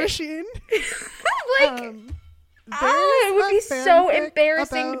noise it. machine. Like, it would be so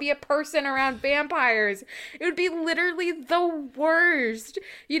embarrassing to be a person around vampires. It would be literally the worst.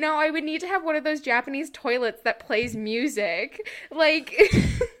 You know, I would need to have one of those Japanese toilets that plays music. Like,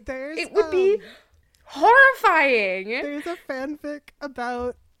 it would be horrifying. There's a fanfic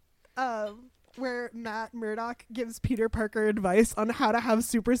about where Matt Murdock gives Peter Parker advice on how to have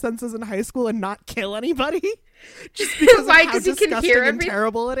super senses in high school and not kill anybody. Just because Why? of how He can hear disgusting and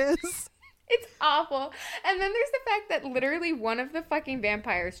terrible it is. It's awful. And then there's the fact that literally one of the fucking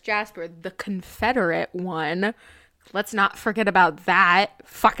vampires, Jasper, the Confederate one, let's not forget about that,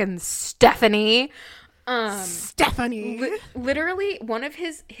 fucking Stephanie. Stephanie. Literally one of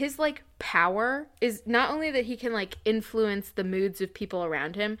his like power is not only that he can like influence the moods of people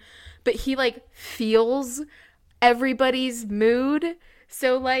around him, but he like feels everybody's mood.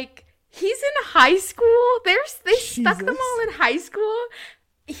 So like he's in high school. They stuck them all in high school.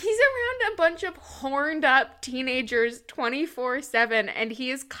 He's around a bunch of horned up teenagers 24/7, and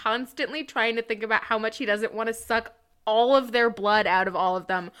he is constantly trying to think about how much he doesn't want to suck all of their blood out of all of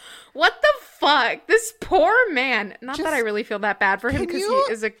them. What the fuck? This poor man. Not that I really feel that bad for him, because he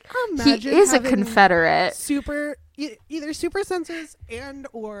is a Confederate. Either super senses and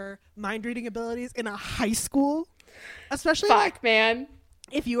or mind reading abilities in a high school, especially man.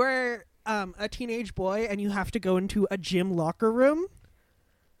 If you are a teenage boy and you have to go into a gym locker room.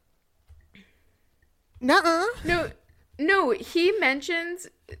 Nuh-uh. No,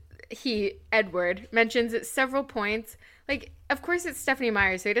 Edward mentions at several points, like, of course it's Stephanie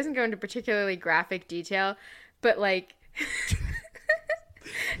Meyer, so he doesn't go into particularly graphic detail, but like,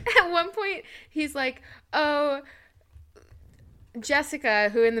 at one point, he's like, oh, Jessica,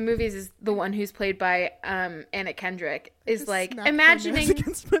 who in the movies is the one who's played by Anna Kendrick, is like, imagining,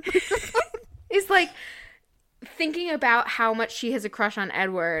 is like, thinking about how much she has a crush on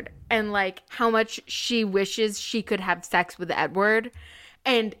Edward and like how much she wishes she could have sex with Edward,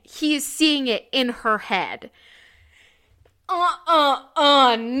 and he is seeing it in her head.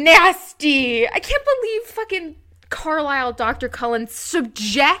 Nasty. I can't believe fucking Carlisle Dr. Cullen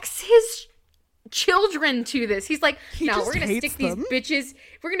subjects his children to this. He's like, no, we're gonna stick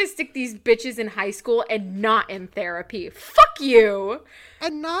these bitches in high school and not in therapy. Fuck you.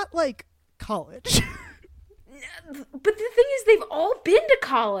 And not like college. But the thing is, they've all been to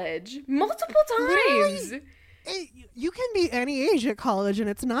college multiple times. You can be any age at college, and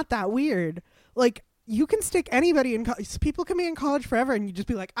it's not that weird. Like, you can stick anybody in college. People can be in college forever, and you just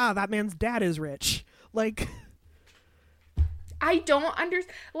be like, that man's dad is rich. Like, I don't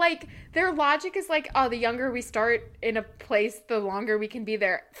understand. Like, their logic is like, the younger we start in a place, the longer we can be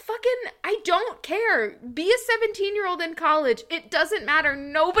there. Fucking, I don't care. Be a 17-year-old in college. It doesn't matter.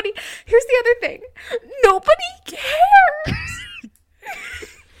 Nobody. Here's the other thing. Nobody cares.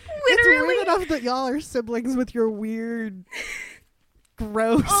 Literally. It's weird enough that y'all are siblings with your weird,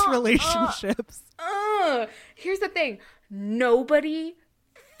 gross relationships. Here's the thing. Nobody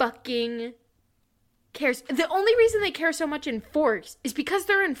fucking cares. The only reason they care so much in Forks is because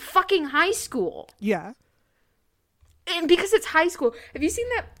they're in fucking high school. Yeah. And because it's high school. Have you seen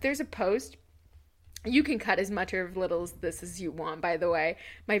that? There's a post. You can cut as much or little as this as you want, by the way.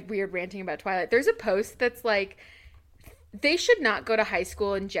 My weird ranting about Twilight. There's a post that's like, they should not go to high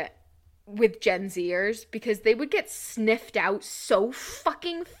school with Gen Zers because they would get sniffed out so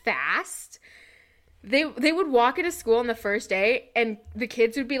fucking fast. They would walk into school on the first day, and the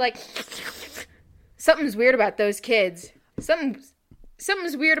kids would be like, something's weird about those kids. Something's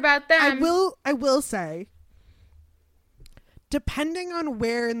weird about them. I will say, depending on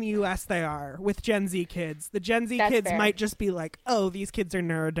where in the U.S. they are with Gen Z kids, the Gen Z That's kids fair. might just be like, oh, these kids are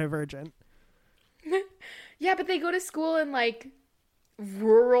neurodivergent. Yeah, but they go to school in like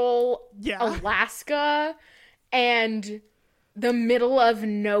rural Yeah. Alaska and the middle of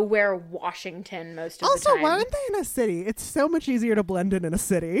nowhere Washington most of the Also, time. why aren't they in a city? It's so much easier to blend in a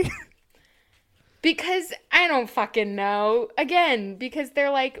city. Because I don't fucking know. Again, because they're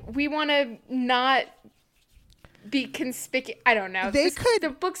like, we want to not be conspicuous. I don't know.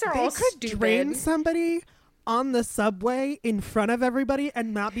 The books are they all could stupid. drain somebody on the subway in front of everybody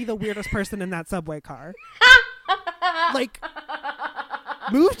and not be the weirdest person in that subway car. Like,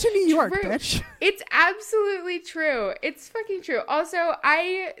 move to New York, True. bitch. It's absolutely true. It's fucking true. Also,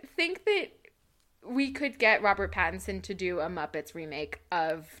 I think that we could get Robert Pattinson to do a Muppets remake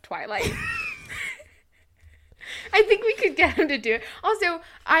of Twilight. I think we could get him to do it. Also,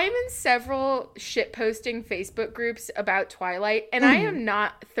 I am in several shitposting Facebook groups about Twilight, and I am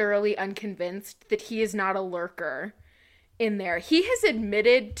not thoroughly unconvinced that he is not a lurker in there. He has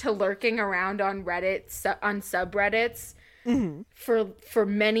admitted to lurking around on Reddit, on subreddits, for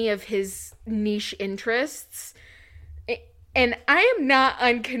many of his niche interests. And I am not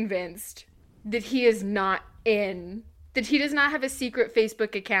unconvinced that he is not in, that he does not have a secret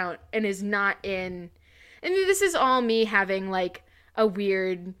Facebook account and is not in. And this is all me having like a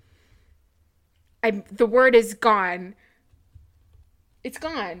weird, the word is gone. It's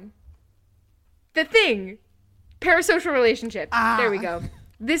gone. The thing. Parasocial relationship. There we go.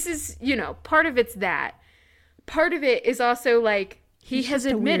 This is, part of it's that. Part of it is also like, he has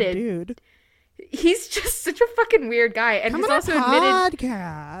just a weird admitted. dude. He's just such a fucking weird guy. And Come he's on also our admitted.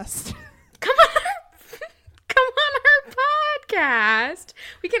 podcast. Come on our podcast.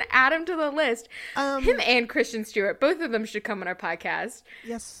 We can add him to the list. Him and Kristen Stewart, both of them should come on our podcast.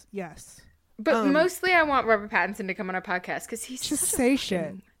 Yes. But mostly I want Robert Pattinson to come on our podcast because he's Just such say a shit.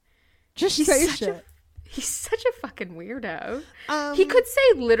 fucking, Just he's say such shit. he's such a fucking weirdo. He could say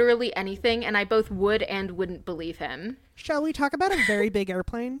literally anything and I both would and wouldn't believe him. Shall we talk about a very big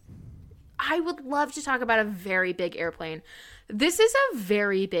airplane? I would love to talk about a very big airplane. This is a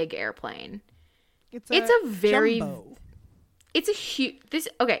very big airplane. It's a very jumbo. It's a huge this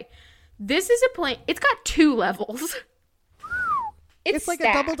is a plane. It's got 2 levels. It's like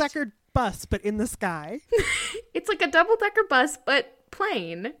stacked. a double-decker bus, but in the sky. It's like a double-decker bus, but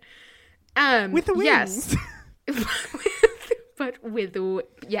plane. With the wings. Yes. but with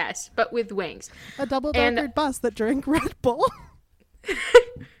wings. A double-decker bus that drank Red Bull.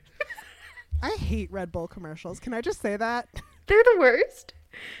 I hate Red Bull commercials. Can I just say that? They're the worst.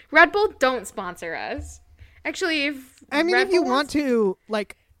 Red Bull, don't sponsor us. Actually, if you want to,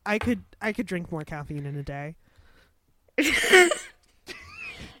 like, I could drink more caffeine in a day.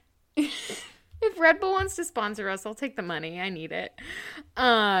 If Red Bull wants to sponsor us, I'll take the money. I need it.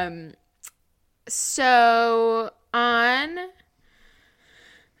 So on,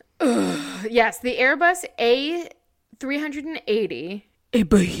 yes, the Airbus A380, a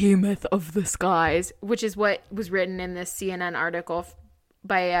behemoth of the skies, which is what was written in this CNN article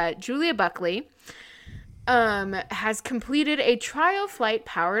by Julia Buckley, has completed a trial flight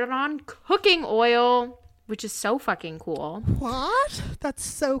powered on cooking oil, which is so fucking cool. What? That's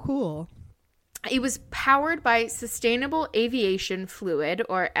so cool. It was powered by Sustainable Aviation Fluid,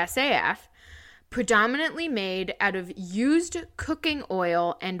 or SAF, predominantly made out of used cooking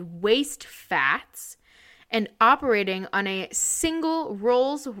oil and waste fats, and operating on a single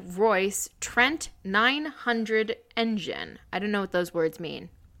Rolls-Royce Trent 900 engine. I don't know what those words mean.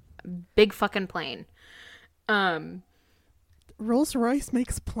 Big fucking plane. Rolls-Royce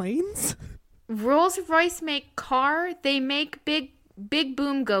makes planes? Rolls-Royce make car. They make big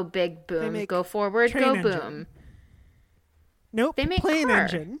boom, go big boom. Go forward, go engine. boom. Nope. They make plane car.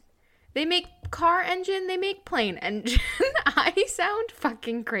 engine. They make car engine. They make plane engine. I sound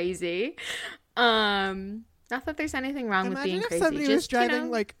fucking crazy. Not that there's anything wrong with being Imagine if crazy. somebody Just, was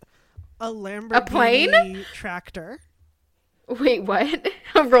driving like a Lamborghini plane? tractor. Wait, what?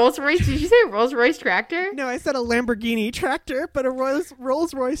 A Rolls Royce? Did you say Rolls Royce tractor? No, I said a Lamborghini tractor, but a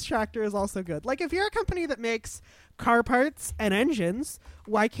Rolls-Royce tractor is also good. Like, if you're a company that makes car parts and engines,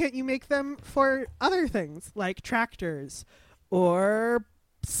 why can't you make them for other things, like tractors or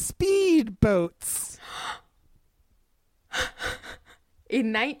speed boats?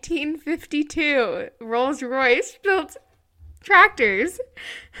 In 1952, Rolls Royce built tractors.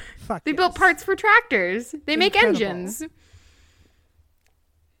 They built parts for tractors. They make Incredible. engines.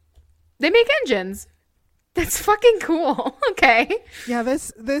 They make engines. That's fucking cool. Okay. Yeah,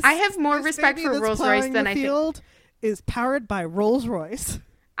 this I have more this respect baby for that's Rolls-Royce plowing than the I think. field is powered by Rolls-Royce.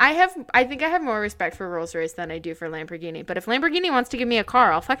 I think I have more respect for Rolls-Royce than I do for Lamborghini. But if Lamborghini wants to give me a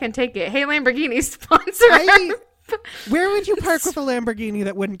car, I'll fucking take it. Hey, Lamborghini, sponsor. Where would you park with a Lamborghini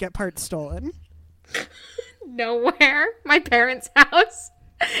that wouldn't get parts stolen? Nowhere. My parents' house.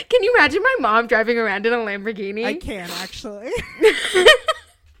 Can you imagine my mom driving around in a Lamborghini? I can, actually.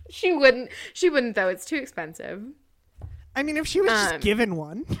 She wouldn't though. It's too expensive. I mean, if she was just given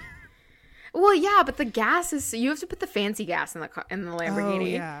one. Well, yeah, but the gas is, you have to put the fancy gas in the Lamborghini. Oh,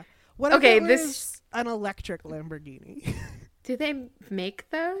 yeah. What Okay, if it was an electric Lamborghini? Do they make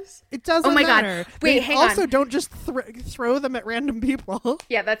those? It doesn't Oh my matter. God. Wait, they hang also on. don't just throw them at random people.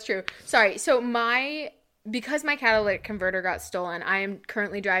 Yeah, that's true. Sorry. So because my catalytic converter got stolen, I am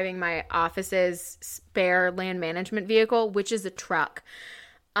currently driving my office's spare land management vehicle, which is a truck.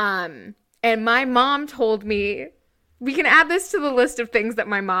 And my mom told me, we can add this to the list of things that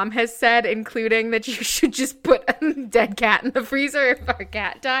my mom has said, including that you should just put a dead cat in the freezer if our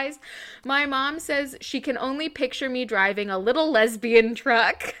cat dies. My mom says she can only picture me driving a little lesbian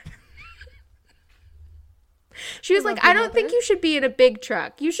truck. She was like, I don't think you should be in a big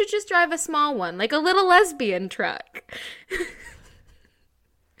truck. You should just drive a small one, like a little lesbian truck.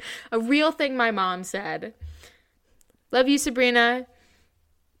 A real thing my mom said. Love you, Sabrina.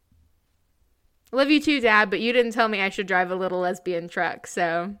 Love you too, Dad, but you didn't tell me I should drive a little lesbian truck,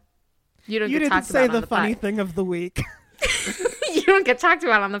 so you don't get talked about on the podcast. You didn't say the funny thing of the week. You don't get talked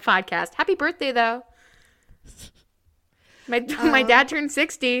about on the podcast. Happy birthday, though. My dad turned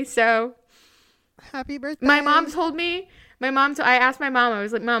 60, so... Happy birthday. My mom told me... I asked my mom, I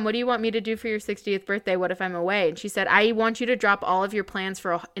was like, Mom, what do you want me to do for your 60th birthday? What if I'm away? And she said, I want you to drop all of your plans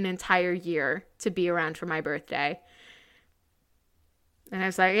for an entire year to be around for my birthday. And I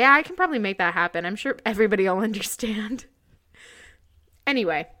was like, yeah, I can probably make that happen. I'm sure everybody will understand.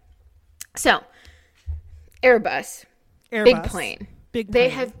 Anyway, so Airbus. Big plane. They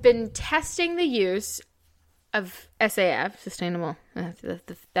have been testing the use of SAF, sustainable,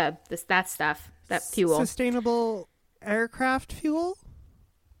 that stuff, that fuel. Sustainable aircraft fuel?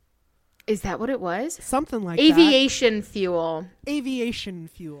 Is that what it was? Something like Aviation fuel. Aviation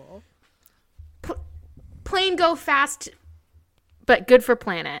fuel. Plane go fast, but good for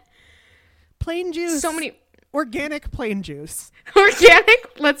planet. Plain juice. So many. Organic plain juice.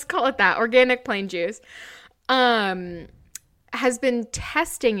 Let's call it that. Organic plain juice. Has been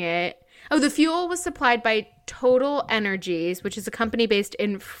testing it. Oh, the fuel was supplied by Total Energies, which is a company based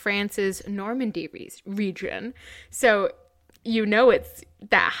in France's Normandy region. So, it's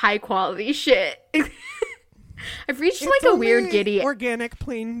that high quality shit. I've reached a weird giddy. Organic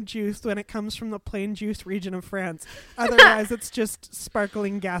plain juice when it comes from the plain juice region of France. Otherwise, it's just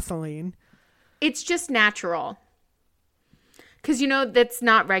sparkling gasoline. It's just natural. Because, that's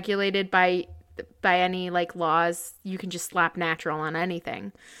not regulated by any laws. You can just slap natural on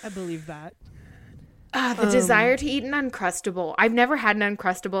anything. I believe that. The desire to eat an Uncrustable. I've never had an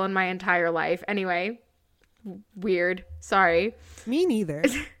Uncrustable in my entire life. Anyway, weird. Sorry. Me neither.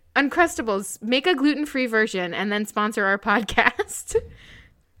 Uncrustables. Make a gluten-free version and then sponsor our podcast.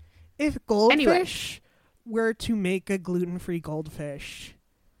 If Goldfish were to make a gluten-free goldfish,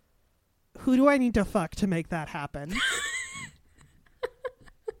 who do I need to fuck to make that happen?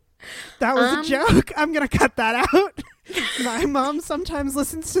 That was a joke. I'm going to cut that out. My mom sometimes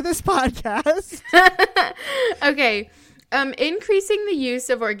listens to this podcast. Okay. Increasing the use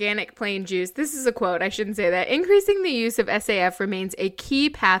of organic plain juice. This is a quote. I shouldn't say that. Increasing the use of SAF remains a key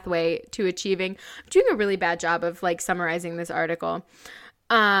pathway to achieving. I'm doing a really bad job of summarizing this article.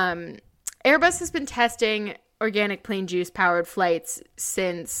 Airbus has been testing organic plain juice powered flights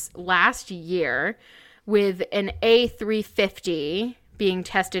since last year, with an A350 being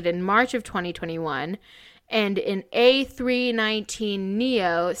tested in March of 2021 and an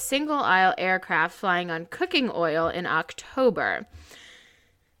A319neo single-aisle aircraft flying on cooking oil in October.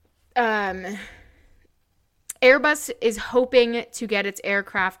 Airbus is hoping to get its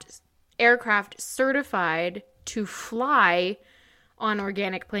aircraft certified to fly on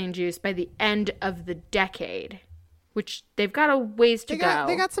organic plain juice by the end of the decade, which they've got a ways to go.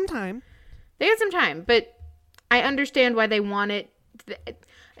 They got some time. But I understand why they want it.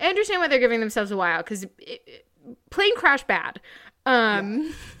 I understand why they're giving themselves a while, because plane crash bad.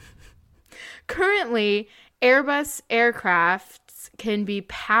 Currently, Airbus aircrafts can be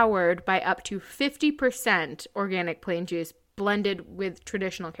powered by up to 50% organic plain juice blended with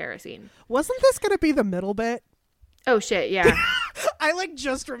traditional kerosene. Wasn't this going to be the middle bit? Oh, shit, yeah. I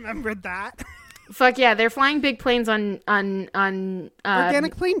just remembered that. Fuck yeah, they're flying big planes on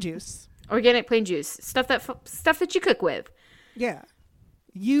organic plain juice. Organic plain juice. Stuff that you cook with. Yeah.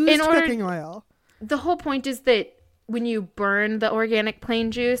 Used cooking oil. The whole point is that when you burn the organic plain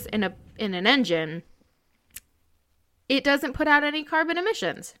juice in an engine, it doesn't put out any carbon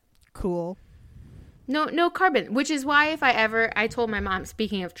emissions. Cool. No carbon, which is why I told my mom,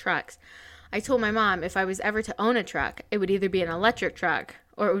 speaking of trucks, I told my mom if I was ever to own a truck, it would either be an electric truck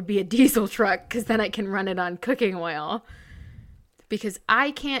or it would be a diesel truck, because then I can run it on cooking oil. Because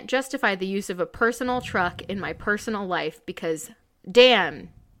I can't justify the use of a personal truck in my personal life because, damn,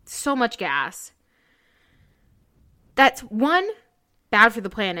 so much gas. That's 1, bad for the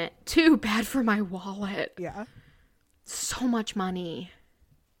planet. 2, bad for my wallet. Yeah. So much money.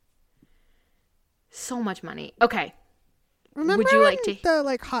 So much money. Okay. Remember Would you when like to...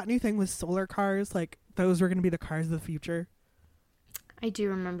 the hot new thing was solar cars? Like, those were going to be the cars of the future. I do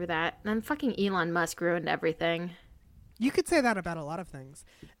remember that. And then fucking Elon Musk ruined everything. You could say that about a lot of things.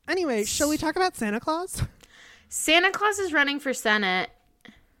 Anyway, shall we talk about Santa Claus? Santa Claus is running for Senate.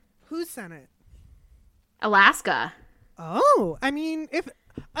 Who's Senate? Alaska. Oh, I mean, if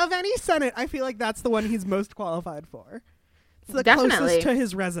of any Senate, I feel like that's the one he's most qualified for. It's the Definitely. closest to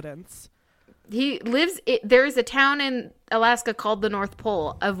his residence. He lives... There is a town in Alaska called the North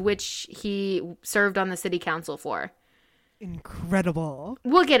Pole, of which he served on the city council for. Incredible.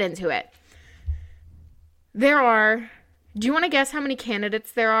 We'll get into it. There are... Do you want to guess how many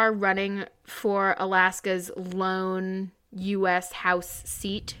candidates there are running for Alaska's lone U.S. House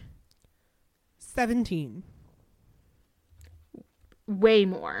seat? 17. Way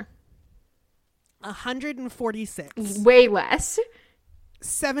more. 146. Way less.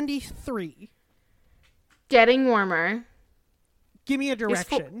 73. Getting warmer. Give me a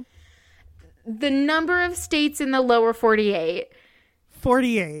direction. The number of states in the lower 48.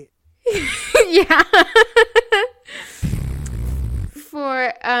 48. Yeah.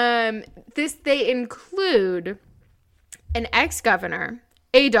 For this, they include an ex-governor,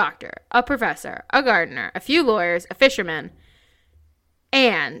 a doctor, a professor, a gardener, a few lawyers, a fisherman,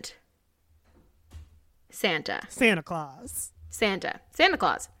 and Santa. Santa Claus. Santa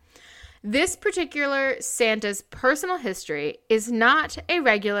Claus. This particular Santa's personal history is not a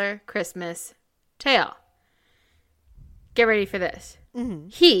regular Christmas tale. Get ready for this. Mm-hmm.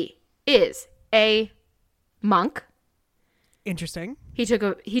 He is a monk. Interesting. He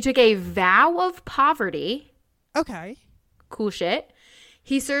took a vow of poverty. Okay. Cool shit.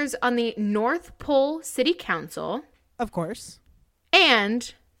 He serves on the North Pole City Council. Of course.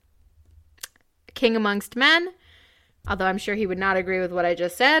 And king amongst men, although I'm sure he would not agree with what I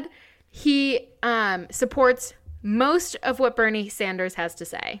just said, he supports most of what Bernie Sanders has to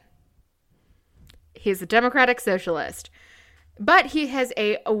say. He's a democratic socialist. But he has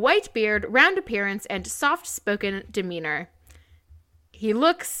a white beard, round appearance, and soft-spoken demeanor. He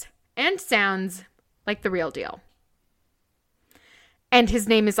looks and sounds like the real deal. And his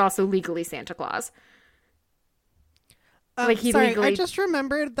name is also legally Santa Claus. I just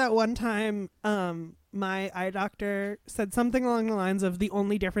remembered that one time my eye doctor said something along the lines of the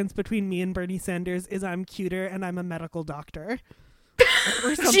only difference between me and Bernie Sanders is I'm cuter and I'm a medical doctor.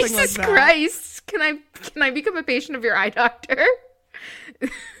 Or something Jesus like that. Christ. Can I become a patient of your eye doctor?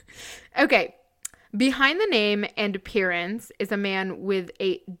 Okay. Behind the name and appearance is a man with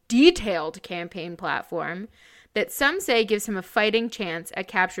a detailed campaign platform that some say gives him a fighting chance at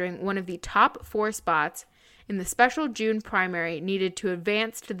capturing one of the top 4 spots in the special June primary needed to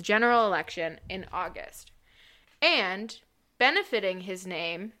advance to the general election in August. And, benefiting his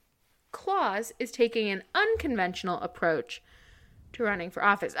name, Claus is taking an unconventional approach to running for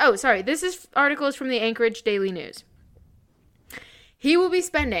office. Oh, sorry. This article is from the Anchorage Daily News. He will be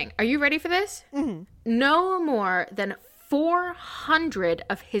spending, are you ready for this? Mm-hmm. No more than 400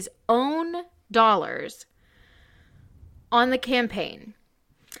 of his own dollars on the campaign.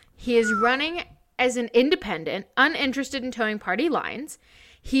 He is running as an independent, uninterested in towing party lines.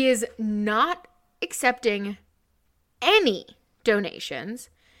 He is not accepting any donations.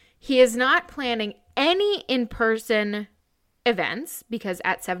 He is not planning any in-person events because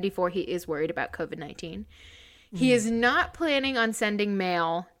at 74 he is worried about COVID-19. He is not planning on sending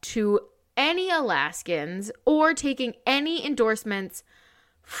mail to any Alaskans or taking any endorsements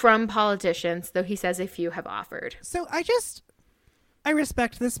from politicians, though he says a few have offered. So I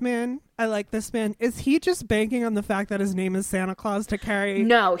respect this man. I like this man. Is he just banking on the fact that his name is Santa Claus to carry?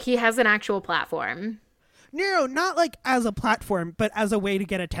 No, he has an actual platform. No, not like as a platform, but as a way to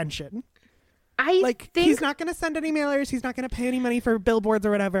get attention. I think he's not going to send any mailers. He's not going to pay any money for billboards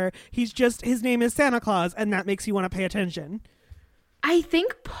or whatever. His name is Santa Claus, and that makes you want to pay attention. I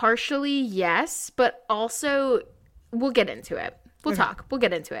think partially yes, but also we'll get into it. We'll talk. We'll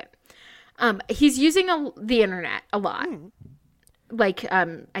get into it. He's using the internet a lot. Like,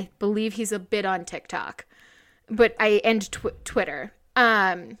 I believe he's a bit on TikTok, and Twitter.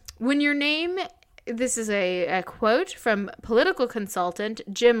 When your name, this is a quote from political consultant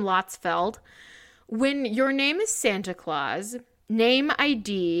Jim Lotzfeld. When your name is Santa Claus, name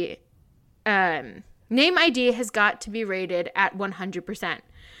ID has got to be rated at 100%.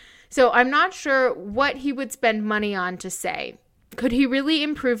 So I'm not sure what he would spend money on to say. Could he really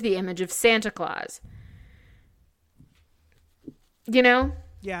improve the image of Santa Claus? You know?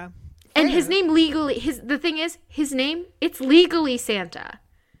 Yeah. And his name legally, the thing is, his name, it's legally Santa.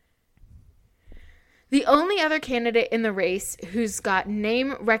 The only other candidate in the race whose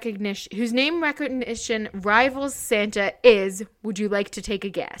name recognition rivals Santa is, would you like to take a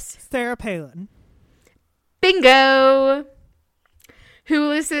guess? Sarah Palin. Bingo! Who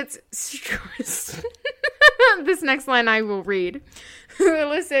elicits this next line I will read. Who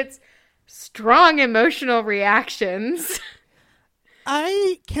elicits strong emotional reactions.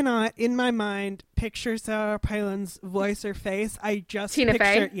 I cannot, in my mind, picture Sarah Palin's voice or face. I just Tina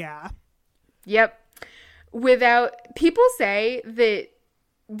picture, Fey? yeah. Yep. People say that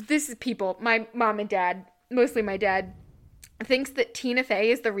this is people, my mom and dad, mostly my dad, thinks that Tina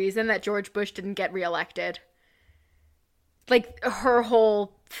Fey is the reason that George Bush didn't get reelected. Like, her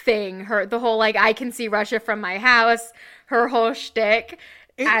whole thing, the whole, like, I can see Russia from my house, her whole shtick.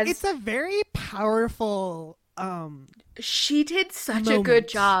 It's a very powerful she did such a moment. good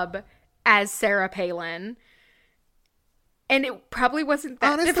job as Sarah Palin. And it probably wasn't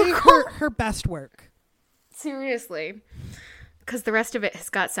that honestly difficult. her best work. Seriously. Because the rest of it has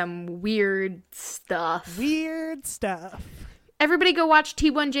got some weird stuff. Everybody go watch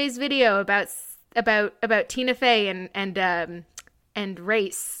T1J's video about Tina Fey and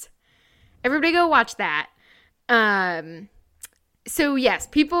race. Everybody go watch that. So yes,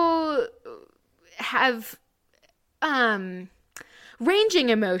 people have ranging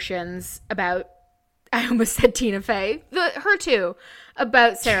emotions about, I almost said Tina Fey, her too,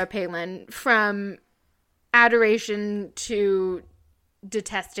 about Sarah Palin, from adoration to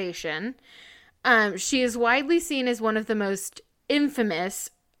detestation. She is widely seen as one of the most infamous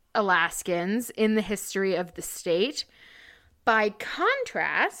Alaskans in the history of the state. By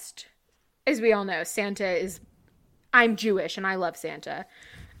contrast, as we all know, I'm Jewish and I love Santa.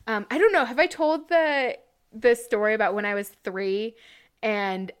 I don't know, have I told the story about when I was 3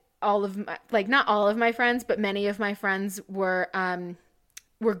 and all of my, like, not all of my friends, but many of my friends were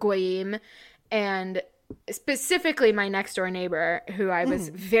Goyim, and specifically my next door neighbor, who I was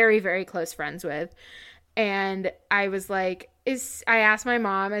very, very close friends with. And I was like, I asked my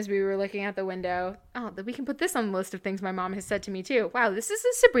mom as we were looking out the window, we can put this on the list of things my mom has said to me too. Wow, this is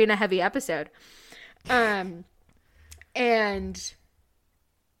a Sabrina heavy episode. And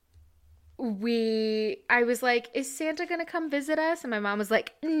I was like, is Santa going to come visit us? And my mom was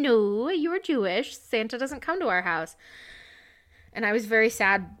like, no, you're Jewish. Santa doesn't come to our house. And I was very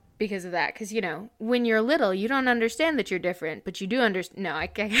sad because of that. Because, you know, when you're little, you don't understand that you're different, but you do understand. No, I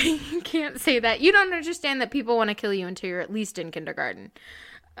can't say that. You don't understand that people want to kill you until you're at least in kindergarten.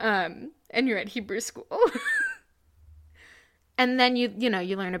 And you're at Hebrew school. And then you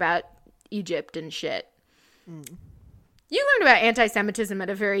learn about Egypt and shit. You learn about anti-Semitism at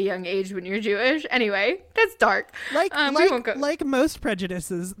a very young age when you're Jewish. Anyway, that's dark. Like most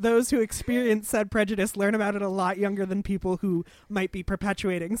prejudices, those who experience said prejudice learn about it a lot younger than people who might be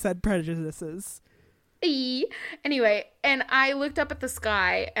perpetuating said prejudices. Anyway, and I looked up at the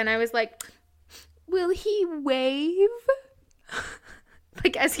sky and I was like, will he wave?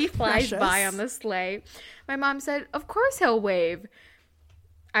 Like, as he flies by on the sleigh. My mom said, of course he'll wave.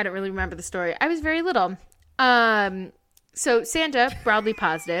 I don't really remember the story. I was very little. So Santa, broadly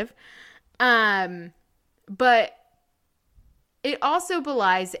positive, but it also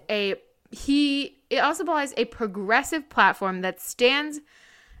belies a progressive platform that stands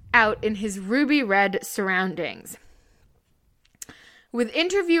out in his ruby red surroundings. With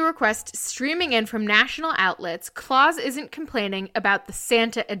interview requests streaming in from national outlets, Claus isn't complaining about the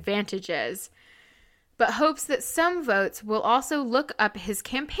Santa advantages, but hopes that some votes will also look up his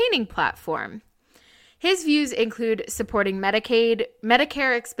campaigning platform. His views include supporting Medicaid,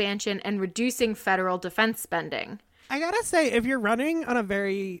 Medicare expansion, and reducing federal defense spending. I gotta say, if you're running on a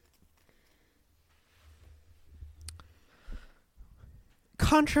very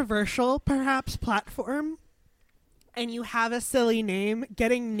controversial, perhaps, platform, and you have a silly name,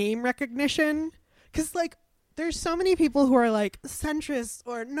 getting name recognition, because, like, there's so many people who are, like, centrist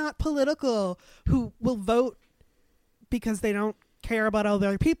or not political who will vote because they don't care about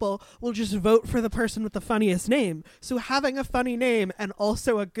other people will just vote for the person with the funniest name. So having a funny name and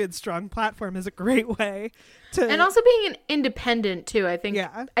also a good, strong platform is a great way to... And also being an independent, too. I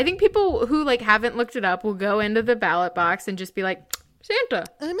think people who, like, haven't looked it up will go into the ballot box and just be like, Santa.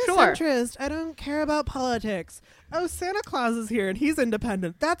 I'm a centrist. I don't care about politics. Oh, Santa Claus is here and he's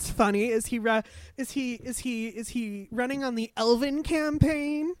independent. That's funny. Is he running on the Elvin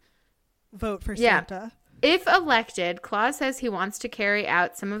campaign? Vote for Santa. If elected, Claus says he wants to carry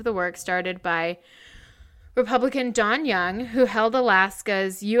out some of the work started by Republican Don Young, who held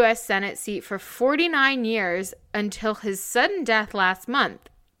Alaska's U.S. Senate seat for 49 years until his sudden death last month,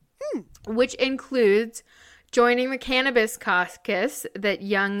 which includes joining the cannabis caucus that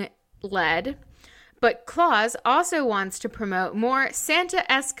Young led. But Claus also wants to promote more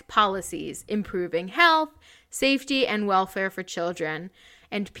Santa-esque policies, improving health, safety, and welfare for children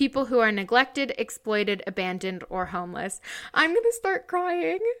and people who are neglected, exploited, abandoned, or homeless. I'm going to start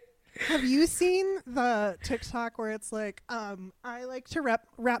crying. Have you seen the TikTok where it's like, I like to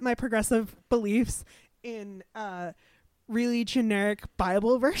wrap my progressive beliefs in really generic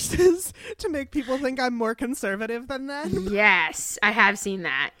Bible verses to make people think I'm more conservative than them? Yes, I have seen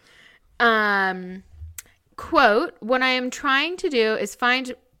that. Quote, what I am trying to do is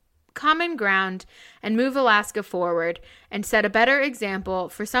find common ground and move Alaska forward and set a better example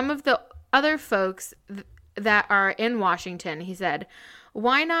for some of the other folks that are in Washington, he said.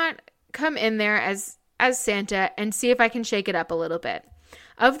 Why not come in there as Santa and see if I can shake it up a little bit?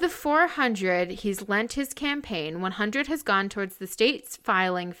 Of the 400 he's lent his campaign, 100 has gone towards the state's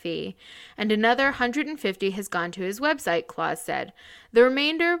filing fee, and another 150 has gone to his website, Claus said. The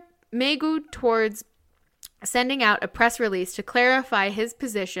remainder may go towards sending out a press release to clarify his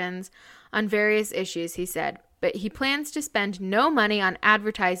positions on various issues, he said. But he plans to spend no money on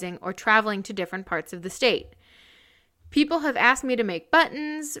advertising or traveling to different parts of the state. People have asked me to make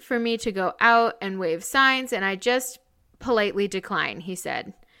buttons, for me to go out and wave signs, and I just politely decline, he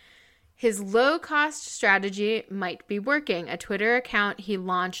said. His low-cost strategy might be working. A Twitter account he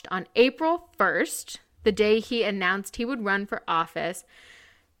launched on April 1st, the day he announced he would run for office.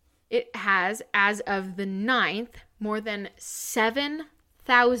 It has, as of the 9th, more than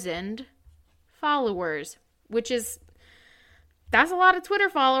 7,000 followers, that's a lot of Twitter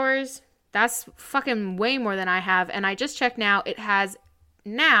followers. That's fucking way more than I have. And I just checked now. It has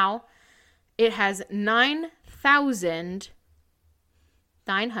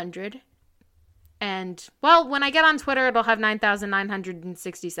 9,900. And, well, when I get on Twitter, it'll have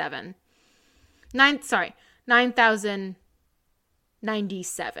 9,967.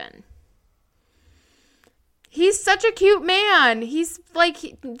 9,097. He's such a cute man. He's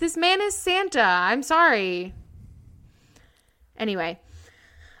like, this man is Santa. I'm sorry. Anyway.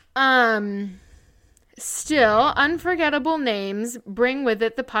 Still, unforgettable names bring with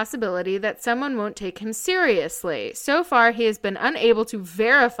it the possibility that someone won't take him seriously. So far, he has been unable to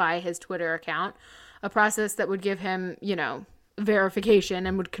verify his Twitter account, a process that would give him, verification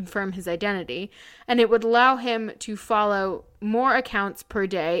and would confirm his identity, and it would allow him to follow more accounts per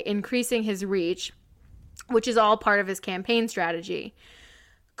day, increasing his reach, which is all part of his campaign strategy.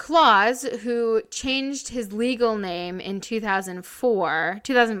 Claus, who changed his legal name in 2005,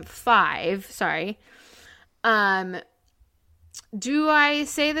 do I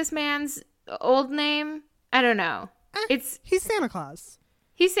say this man's old name? I don't know. He's Santa Claus.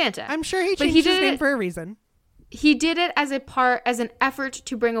 He's Santa. I'm sure he changed his name for a reason. He did it as an effort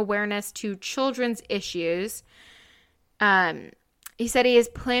to bring awareness to children's issues. He said he is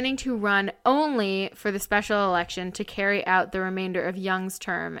planning to run only for the special election to carry out the remainder of Young's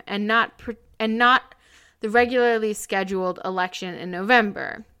term and not the regularly scheduled election in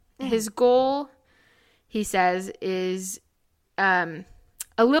November. His goal, he says, is a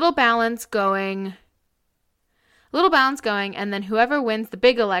little balance going, and then whoever wins the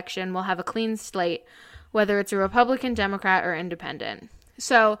big election will have a clean slate, whether it's a Republican, Democrat, or independent.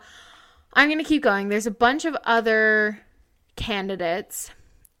 So I'm going to keep going. There's a bunch of other candidates.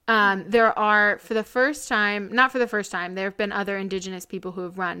 There are, there have been other Indigenous people who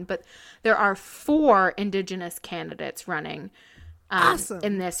have run, but there are 4 Indigenous candidates running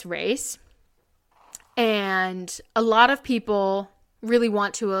in this race. And a lot of people really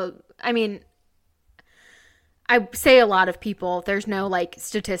want to, I say a lot of people, there's no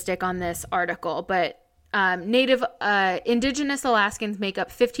statistic on this article, but Indigenous Alaskans make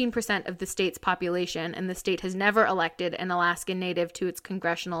up 15% of the state's population, and the state has never elected an Alaskan Native to its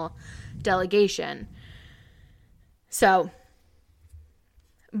congressional delegation. So,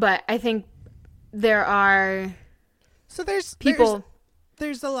 but I think there are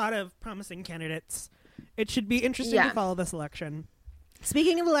there's a lot of promising candidates It should be interesting Yeah. to follow this election.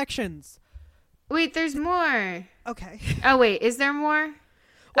 Speaking of elections. Wait, there's more. Okay. Oh, wait, is there more?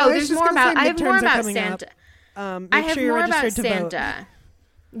 Well, I was there's just more gonna say about. I have midterms more are about coming up. Santa. Make I have sure you're more about registered to vote. Santa.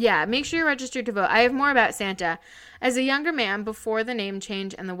 Yeah, make sure you're registered to vote. I have more about Santa. As a younger man before the name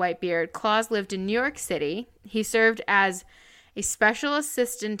change and the white beard, Claus lived in New York City. He served as a special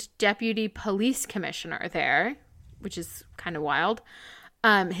assistant deputy police commissioner there, which is kind of wild.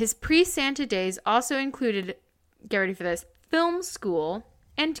 His pre-Santa days also included, get ready for this, film school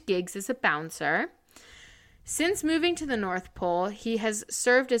and gigs as a bouncer. Since moving to the North Pole, he has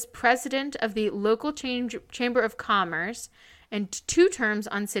served as president of the local Chamber of Commerce and 2 terms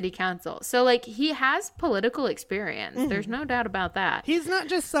on city council. So, like, he has political experience. Mm-hmm. There's no doubt about that. He's not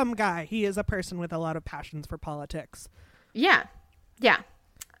just some guy. He is a person with a lot of passions for politics. Yeah. Yeah.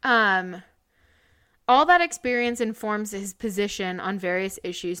 All that experience informs his position on various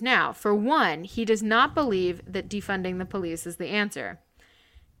issues now. For one, he does not believe that defunding the police is the answer.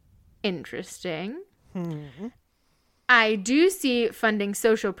 Interesting. I do see funding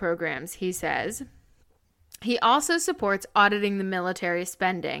social programs, he says. He also supports auditing the military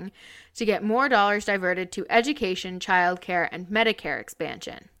spending to get more dollars diverted to education, childcare, and Medicare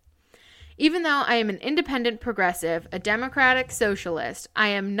expansion. Even though I am an independent progressive, a democratic socialist, I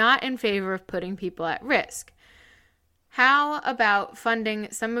am not in favor of putting people at risk. How about funding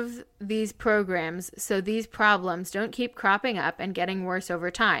some of these programs so these problems don't keep cropping up and getting worse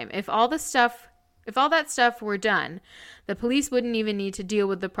over time? If all that stuff were done, the police wouldn't even need to deal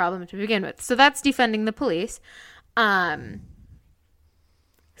with the problem to begin with. So that's defunding the police. So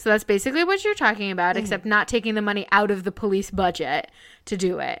that's basically what you're talking about, except not taking the money out of the police budget to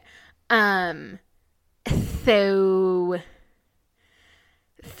do it. So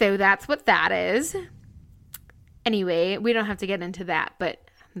that's what that is. Anyway, we don't have to get into that, but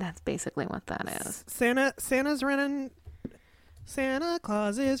that's basically what that is. Santa's running. Santa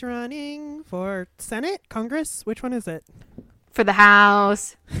Claus is running for Senate, Congress. Which one is it? For the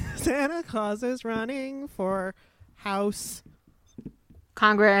House. Santa Claus is running for House.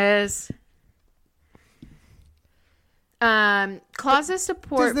 Congress. Claus's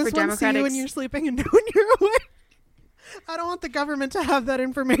support Does for this one see Democratic. you when you're sleeping and when you're awake? I don't want the government to have that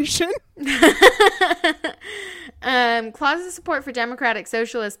information. Claus's support for democratic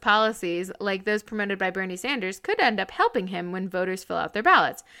socialist policies, like those promoted by Bernie Sanders, could end up helping him when voters fill out their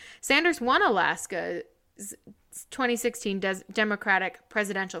ballots. Sanders won Alaska's 2016 Democratic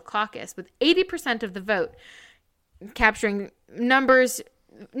Presidential Caucus with 80% of the vote, capturing number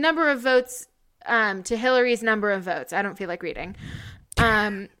of votes to Hillary's number of votes. I don't feel like reading.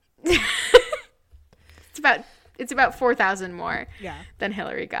 It's about 4,000 more than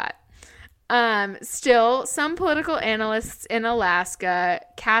Hillary got. Still, some political analysts in Alaska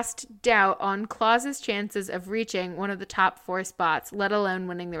cast doubt on Claus's chances of reaching one of the top 4 spots, let alone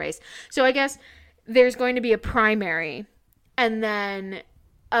winning the race. So I guess there's going to be a primary, and then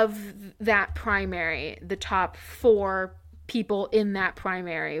of that primary, the top 4 people in that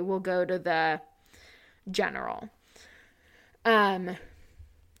primary will go to the general.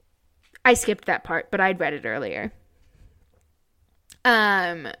 I skipped that part, but I'd read it earlier.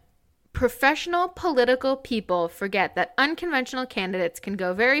 Professional political people forget that unconventional candidates can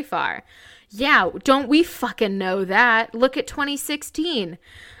go very far. Yeah, don't we fucking know that? Look at 2016.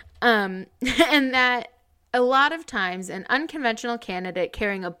 And that a lot of times an unconventional candidate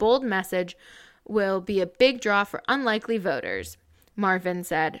carrying a bold message will be a big draw for unlikely voters, Marvin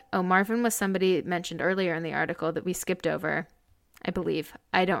said. Oh, Marvin was somebody mentioned earlier in the article that we skipped over, I believe.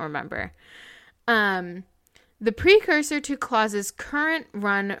 I don't remember. The precursor to Claus's current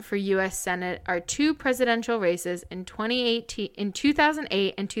run for U.S. Senate are 2 presidential races in 2008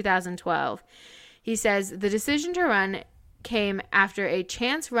 and 2012. He says the decision to run came after a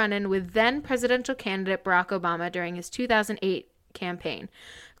chance run-in with then presidential candidate Barack Obama during his 2008 campaign.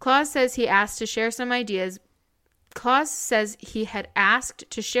 Claus says he had asked to share some of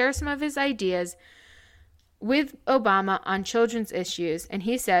his ideas with Obama on children's issues, and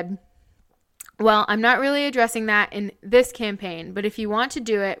he said, well, I'm not really addressing that in this campaign, but if you want to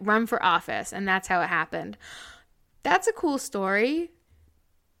do it, run for office. And that's how it happened. That's a cool story.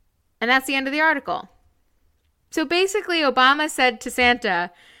 And that's the end of the article. So basically, Obama said to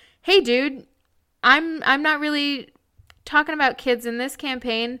Santa, hey, dude, I'm not really talking about kids in this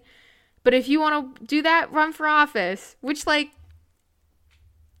campaign, but if you want to do that, run for office. Which, like,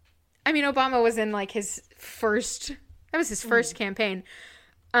 I mean, Obama was in, like, his first campaign.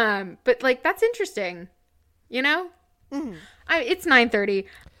 But like, that's interesting, you know? Mm-hmm. It's 9:30.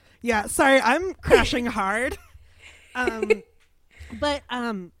 Yeah, sorry, I'm crashing hard. But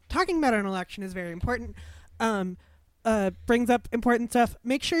talking about an election is very important. Brings up important stuff.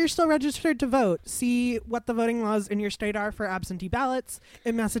 Make sure you're still registered to vote. See what the voting laws in your state are for absentee ballots.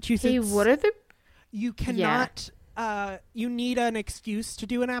 In Massachusetts, Hey, what are the... you cannot. You need an excuse to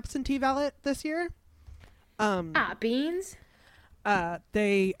do an absentee ballot this year. Beans?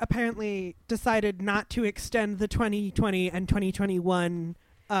 They apparently decided not to extend the 2020 and 2021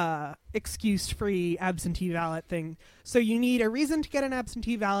 excuse-free absentee ballot thing. So you need a reason to get an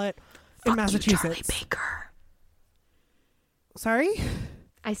absentee ballot in Massachusetts. You, Charlie Baker. Sorry?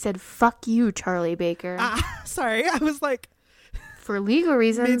 I said, fuck you, Charlie Baker. Sorry. I was like... For legal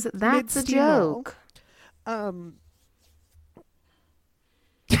reasons, that's a joke.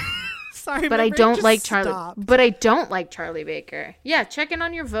 Sorry, but I don't like Charlie. But I don't like Charlie Baker. Yeah, check in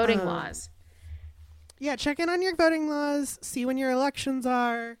on your voting laws. Yeah, check in on your voting laws. See when your elections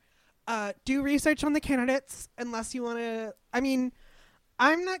are. Do research on the candidates, unless you want to. I mean,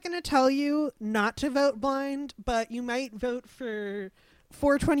 I'm not going to tell you not to vote blind, but you might vote for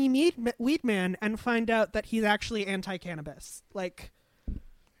 420 Weed Man and find out that he's actually anti-cannabis. Like,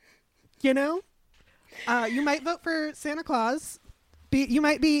 you know, you might vote for Santa Claus. You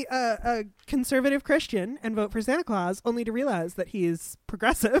might be a conservative Christian and vote for Santa Claus, only to realize that he is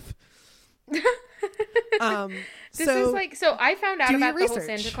progressive. This is like, so I found out about the whole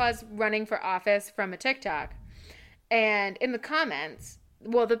Santa Claus running for office from a TikTok. And in the comments,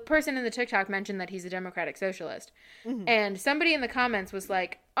 well, the person in the TikTok mentioned that he's a Democratic Socialist. Mm-hmm. And somebody in the comments was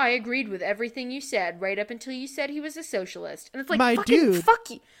like, I agreed with everything you said right up until you said he was a socialist. And it's like, fuck you.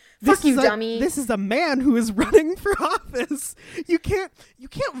 Fuck you, dummy. This is a man who is running for office. You can't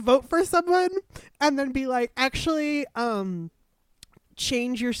vote for someone and then be like, actually,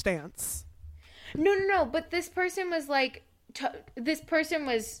 change your stance. No. But this person was like, this person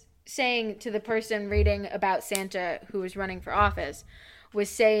was saying to the person reading about Santa who was running for office, was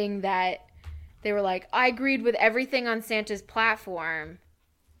saying that they were like, I agreed with everything on Santa's platform,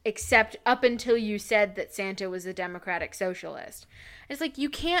 except up until you said that Santa was a Democratic Socialist. It's like, you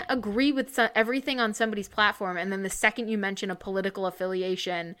can't agree with everything on somebody's platform, and then the second you mention a political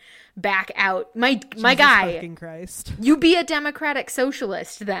affiliation, back out. My guy, fucking Christ. You be a Democratic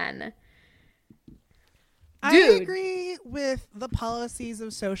Socialist then. I agree with the policies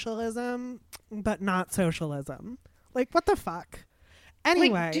of socialism, but not socialism. Like, what the fuck? Anyway.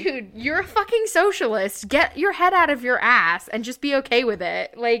 Like, dude, you're a fucking socialist. Get your head out of your ass and just be okay with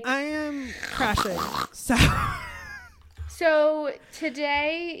it. Like, I am crashing. So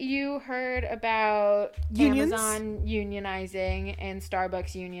today you heard about unions? Amazon unionizing and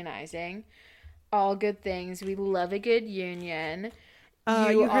Starbucks unionizing. All good things. We love a good union.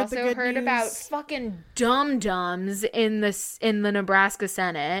 You also heard about fucking dum-dums in the Nebraska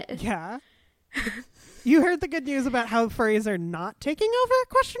Senate. Yeah. You heard the good news about how furries are not taking over?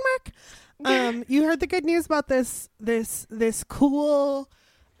 Question mark. You heard the good news about this cool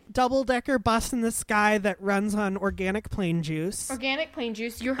double-decker bus in the sky that runs on organic plain juice. Organic plain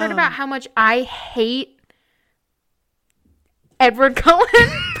juice. You heard about how much I hate Edward Cullen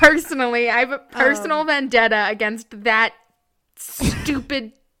personally. I have a personal vendetta against that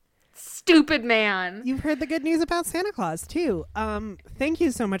stupid man. You've heard the good news about Santa Claus too. Thank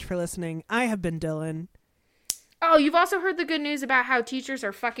you so much for listening. I have been Dylan. Oh, you've also heard the good news about how teachers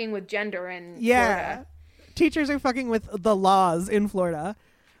are fucking with gender in Florida. Teachers are fucking with the laws in Florida.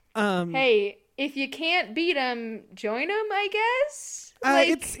 Hey, if you can't beat them, join them, I guess.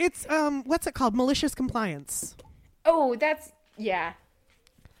 It's what's it called? Malicious compliance. Oh, that's Thank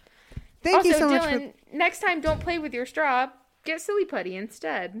you so Dylan, much. Dylan, next time, don't play with your straw. Get Silly Putty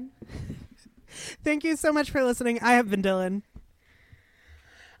instead. Thank you so much for listening. I have been Dylan.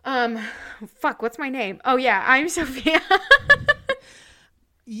 Fuck, what's my name? Oh yeah, I'm Sophia.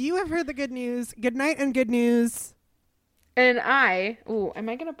 You have heard the good news. Good night and good news. And am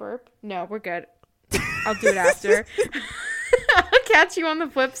I gonna burp? No, we're good. I'll do it after. I'll catch you on the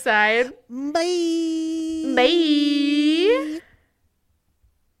flip side. Bye. Bye.